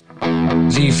this.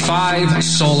 The Five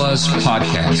Solas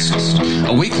Podcast,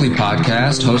 a weekly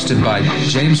podcast hosted by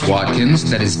James Watkins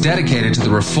that is dedicated to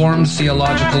the Reformed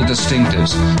theological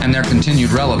distinctives and their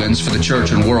continued relevance for the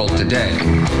church and world today.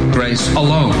 Grace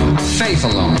alone, faith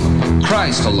alone,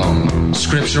 Christ alone,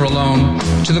 Scripture alone,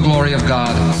 to the glory of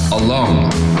God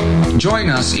alone. Join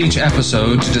us each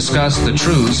episode to discuss the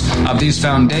truths of these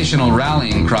foundational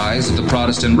rallying cries of the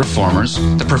Protestant reformers,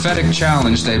 the prophetic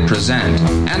challenge they present,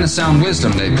 and the sound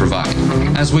wisdom they provide.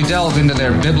 As we delve into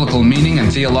their biblical meaning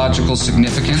and theological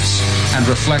significance and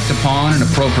reflect upon and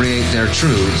appropriate their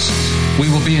truths, we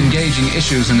will be engaging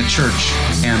issues in the church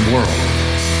and world.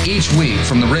 Each week,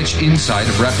 from the rich insight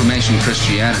of Reformation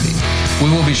Christianity, we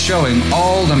will be showing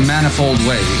all the manifold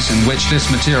ways in which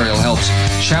this material helps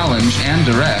challenge and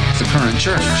direct the current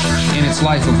church in its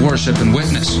life of worship and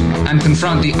witness, and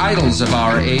confront the idols of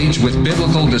our age with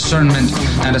biblical discernment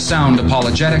and a sound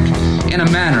apologetic in a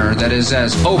manner that is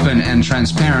as open and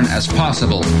transparent as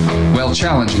possible, while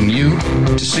challenging you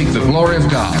to seek the glory of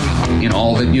God in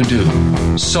all that you do.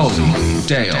 Soli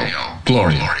Deo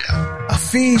Gloria.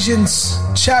 Ephesians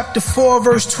chapter 4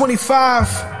 verse 25.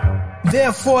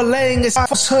 Therefore, laying aside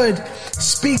falsehood,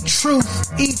 speak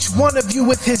truth, each one of you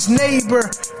with his neighbor,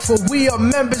 for we are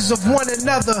members of one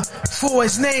another for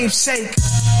his name's sake.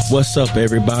 What's up,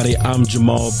 everybody? I'm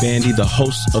Jamal Bandy, the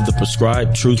host of the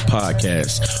Prescribed Truth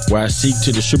Podcast, where I seek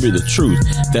to distribute the truth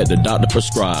that the doctor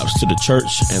prescribes to the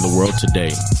church and the world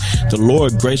today. The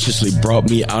Lord graciously brought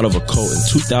me out of a cult in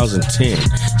 2010,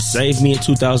 saved me in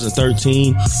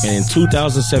 2013, and in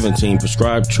 2017,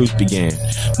 Prescribed Truth began.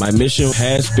 My mission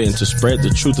has been to spread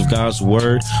the truth of God's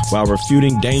word while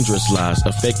refuting dangerous lies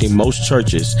affecting most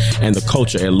churches and the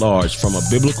culture at large from a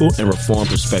biblical and reformed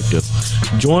perspective.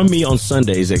 Join me on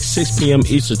Sundays at 6 p.m.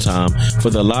 Eastern Time for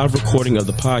the live recording of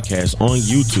the podcast on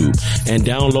YouTube, and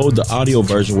download the audio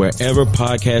version wherever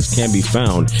podcasts can be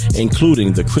found,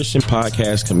 including the Christian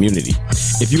podcast community.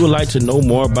 If you would like to know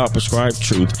more about Prescribed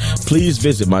Truth, please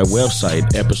visit my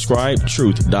website at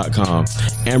prescribedtruth.com.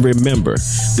 And remember,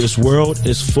 this world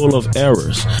is full of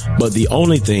errors, but the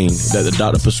only thing that the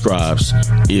doctor prescribes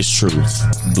is truth.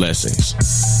 Blessings.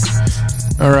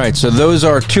 All right, so those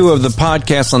are two of the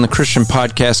podcasts on the Christian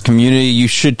podcast community. You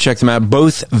should check them out.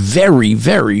 Both very,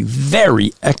 very,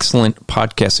 very excellent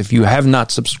podcasts. If you have not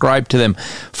subscribed to them,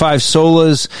 5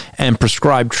 Solas and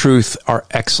Prescribed Truth are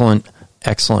excellent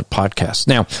podcasts.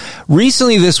 Now,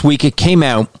 recently this week, it came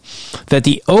out that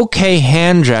the OK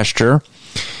hand gesture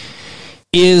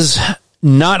is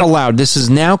not allowed. This is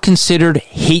now considered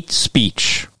hate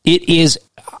speech. It is,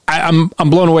 I'm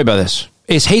blown away by this.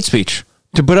 It's hate speech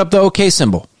to put up the OK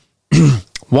symbol.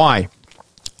 Why?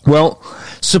 Well,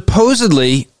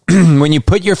 supposedly, when you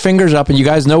put your fingers up, and you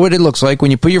guys know what it looks like,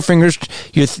 when you put your fingers,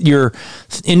 your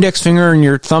index finger and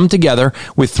your thumb together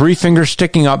with 3 fingers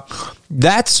sticking up,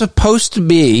 that's supposed to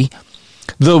be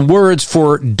the words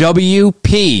for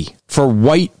WP, for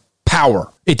white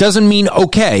power. It doesn't mean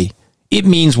okay. It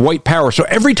means white power. So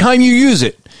every time you use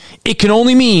it, it can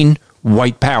only mean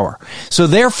white power. So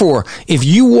therefore, if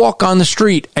you walk on the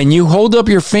street and you hold up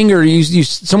your finger, you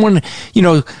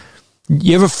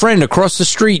have a friend across the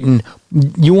street and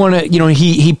you want to,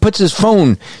 he puts his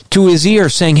phone to his ear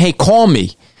saying, hey, call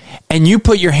me. And you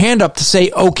put your hand up to say,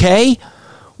 okay,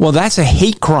 well, that's a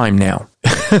hate crime now.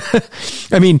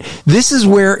 I mean, this is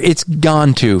where it's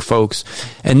gone to, folks.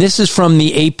 And this is from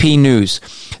the AP News,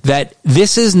 that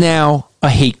this is now a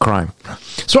hate crime.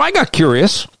 So I got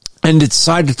curious and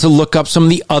decided to look up some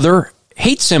of the other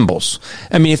hate symbols.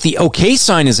 I mean, if the OK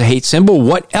sign is a hate symbol,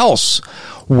 what else?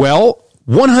 Well,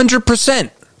 100%.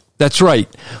 That's right.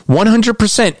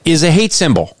 100% is a hate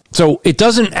symbol. So it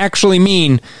doesn't actually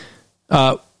mean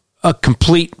a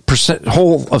complete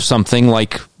whole of something,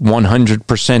 like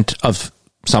 100% of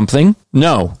something.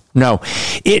 No.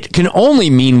 It can only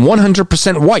mean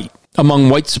 100% white among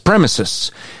white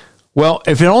supremacists. Well,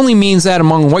 if it only means that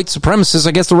among white supremacists,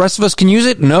 I guess the rest of us can use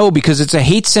it? No, because it's a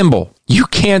hate symbol. You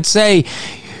can't say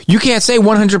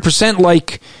 100%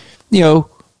 like,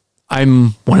 I'm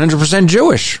 100%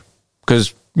 Jewish,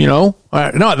 because, no,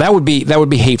 that would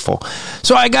be hateful.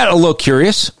 So I got a little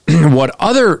curious what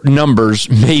other numbers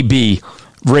may be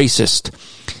racist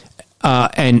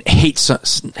and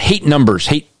hate numbers,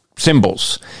 hate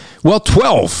symbols. Well,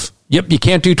 12. Yep, you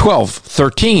can't do 12.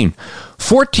 13.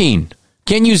 14.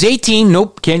 Can't use 18.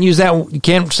 Nope, can't use that. You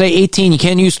can't say 18. You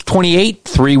can't use 28,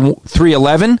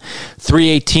 311,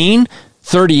 318,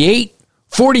 38,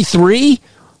 43,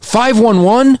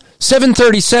 511,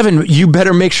 737. You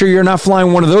better make sure you're not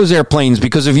flying one of those airplanes,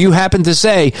 because if you happen to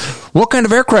say, what kind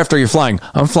of aircraft are you flying?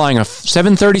 I'm flying a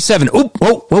 737.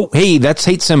 Oh, hey, that's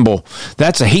hate symbol.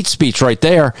 That's a hate speech right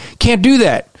there. Can't do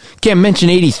that. Can't mention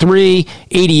 83,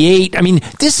 88. I mean,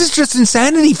 this is just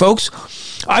insanity, folks.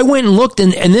 I went and looked,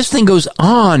 and this thing goes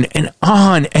on and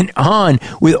on and on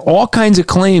with all kinds of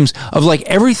claims of like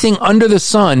everything under the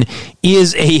sun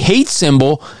is a hate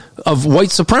symbol of white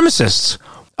supremacists.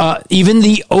 Even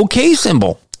the OK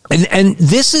symbol. And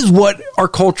this is what our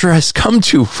culture has come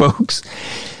to, folks.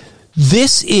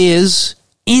 This is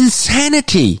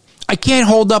insanity. I can't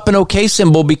hold up an OK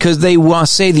symbol because they want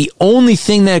to say the only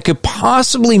thing that it could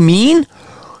possibly mean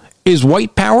is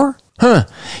white power.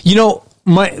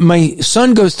 My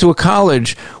son goes to a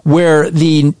college where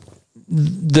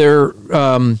they're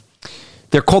called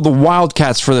the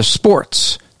Wildcats for the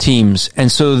sports teams,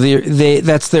 and so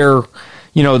that's their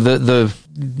the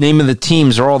name of the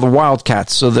teams are all the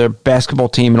Wildcats, so the basketball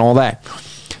team and all that.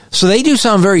 So they do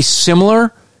something very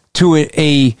similar to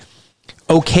a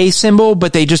OK symbol,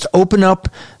 but they just open up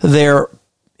their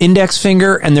index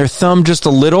finger and their thumb just a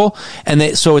little,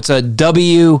 and so it's a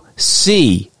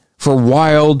WC for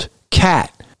wild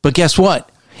cat. But guess what?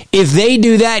 If they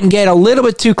do that and get a little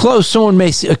bit too close, someone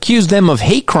may accuse them of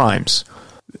hate crimes.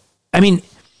 I mean,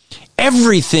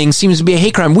 everything seems to be a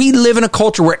hate crime. We live in a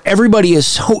culture where everybody is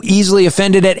so easily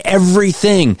offended at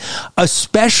everything,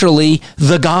 especially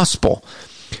the gospel.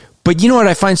 But you know what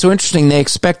I find so interesting? They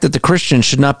expect that the Christians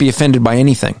should not be offended by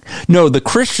anything. No, the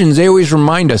Christians, they always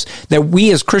remind us that we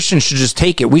as Christians should just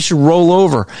take it. We should roll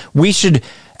over. We should,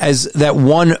 as that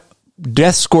one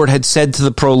death squad had said to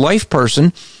the pro-life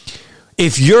person,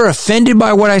 if you're offended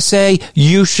by what I say,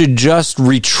 you should just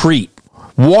retreat.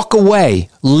 Walk away.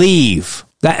 Leave.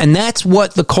 And that's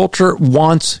what the culture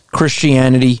wants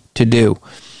Christianity to do.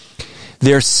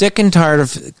 They're sick and tired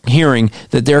of hearing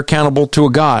that they're accountable to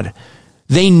a God.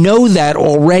 They know that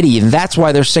already, and that's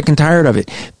why they're sick and tired of it,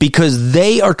 because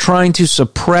they are trying to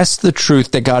suppress the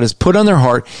truth that God has put on their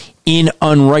heart in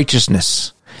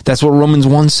unrighteousness. That's what Romans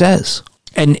 1 says.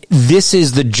 And this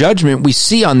is the judgment we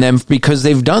see on them because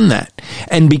they've done that.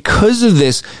 And because of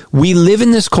this, we live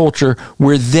in this culture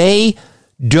where they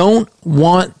don't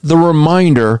want the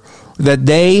reminder that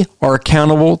they are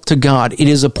accountable to God. It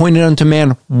is appointed unto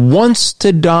man once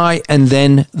to die and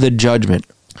then the judgment.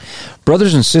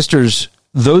 Brothers and sisters,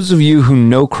 those of you who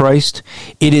know Christ,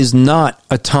 it is not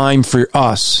a time for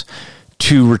us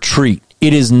to retreat.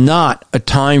 It is not a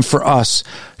time for us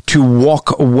to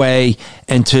walk away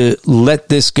and to let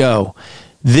this go.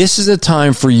 This is a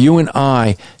time for you and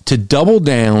I to double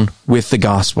down with the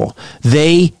gospel.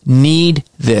 They need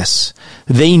this.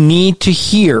 They need to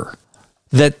hear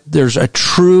that there's a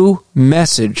true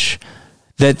message,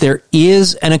 that there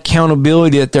is an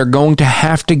accountability that they're going to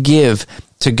have to give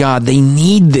to God. They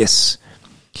need this.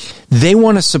 They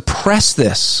want to suppress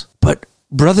this. But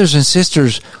brothers and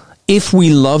sisters, if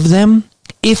we love them,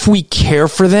 if we care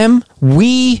for them,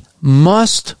 we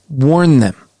must warn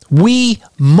them. We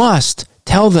must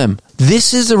tell them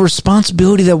this is a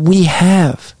responsibility that we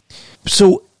have.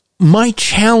 So my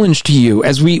challenge to you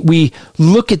as we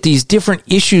look at these different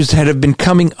issues that have been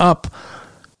coming up,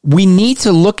 we need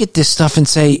to look at this stuff and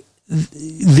say,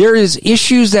 there is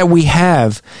issues that we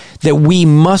have that we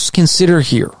must consider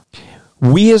here.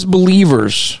 We as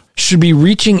believers should be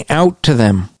reaching out to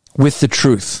them with the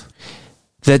truth,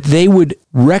 that they would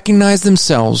recognize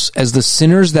themselves as the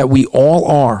sinners that we all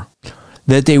are,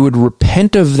 that they would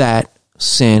repent of that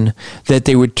sin, that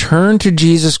they would turn to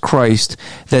Jesus Christ,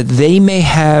 that they may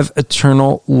have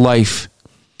eternal life.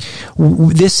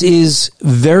 This is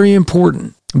very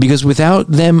important because without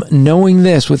them knowing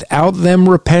this, without them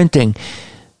repenting,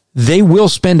 they will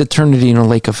spend eternity in a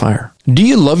lake of fire. Do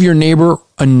you love your neighbor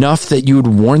enough that you would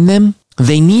warn them?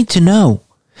 They need to know.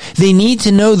 They need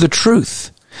to know the truth.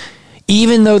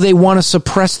 Even though they want to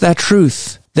suppress that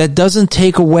truth, that doesn't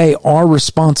take away our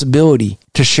responsibility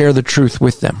to share the truth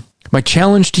with them. My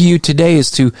challenge to you today is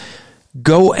to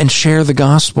go and share the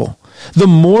gospel. The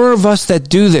more of us that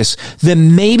do this,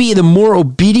 then maybe the more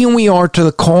obedient we are to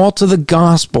the call to the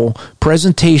gospel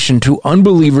presentation to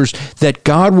unbelievers, that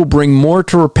God will bring more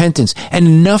to repentance, and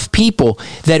enough people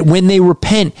that when they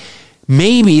repent,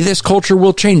 maybe this culture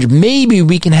will change. Maybe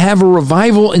we can have a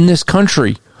revival in this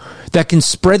country that can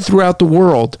spread throughout the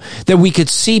world, that we could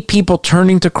see people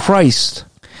turning to Christ.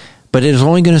 But it is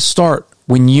only going to start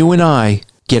when you and I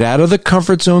get out of the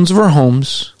comfort zones of our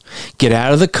homes, get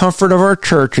out of the comfort of our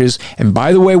churches. And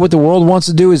by the way, what the world wants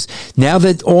to do is, now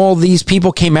that all these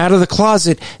people came out of the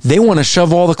closet, they want to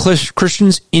shove all the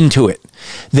Christians into it.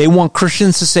 They want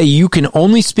Christians to say, you can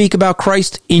only speak about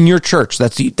Christ in your church.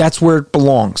 That's where it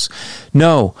belongs.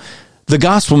 No, the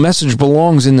gospel message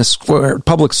belongs in the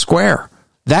public square.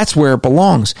 That's where it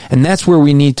belongs. And that's where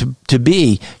we need to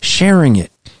be, sharing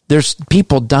it. There's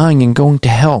people dying and going to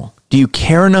hell. Do you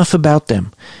care enough about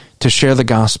them to share the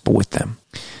gospel with them?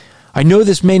 I know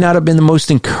this may not have been the most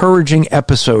encouraging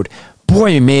episode.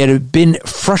 Boy, it may have been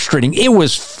frustrating. It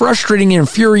was frustrating and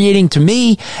infuriating to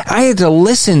me. I had to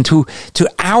listen to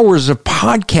hours of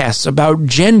podcasts about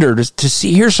gender to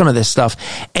hear some of this stuff.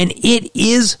 And it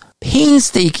is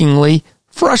painstakingly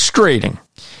frustrating.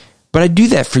 But I do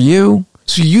that for you,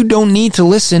 so you don't need to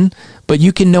listen, but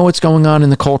you can know what's going on in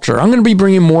the culture. I'm going to be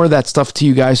bringing more of that stuff to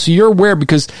you guys, so you're aware,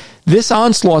 because this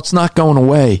onslaught's not going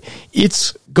away.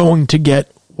 It's going to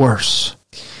get worse.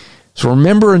 So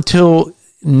remember, until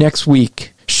next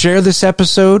week, share this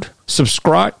episode,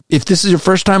 subscribe if this is your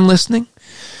first time listening,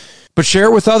 but share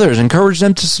it with others. Encourage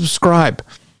them to subscribe.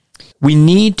 We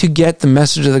need to get the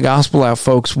message of the gospel out,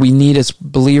 folks. We need, as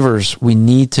believers, we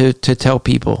need to tell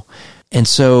people. And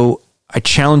so I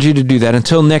challenge you to do that.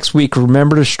 Until next week,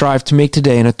 remember to strive to make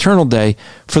today an eternal day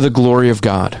for the glory of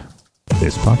God.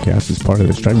 This podcast is part of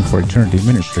the Striving for Eternity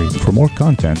ministry. For more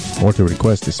content or to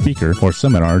request a speaker or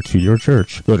seminar to your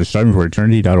church, go to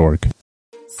strivingforeternity.org.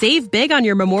 Save big on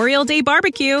your Memorial Day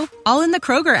barbecue, all in the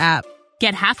Kroger app.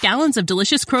 Get half gallons of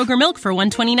delicious Kroger milk for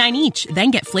 $1.29 each.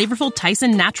 Then get flavorful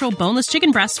Tyson natural boneless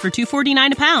chicken breasts for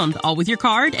 $2.49 a pound, all with your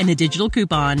card and a digital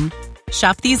coupon.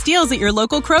 Shop these deals at your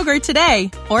local Kroger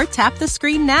today, or tap the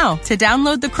screen now to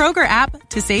download the Kroger app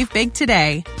to save big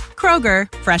today.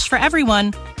 Kroger, fresh for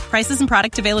everyone. Prices and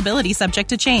product availability subject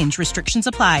to change. Restrictions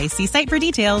apply. See site for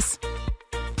details.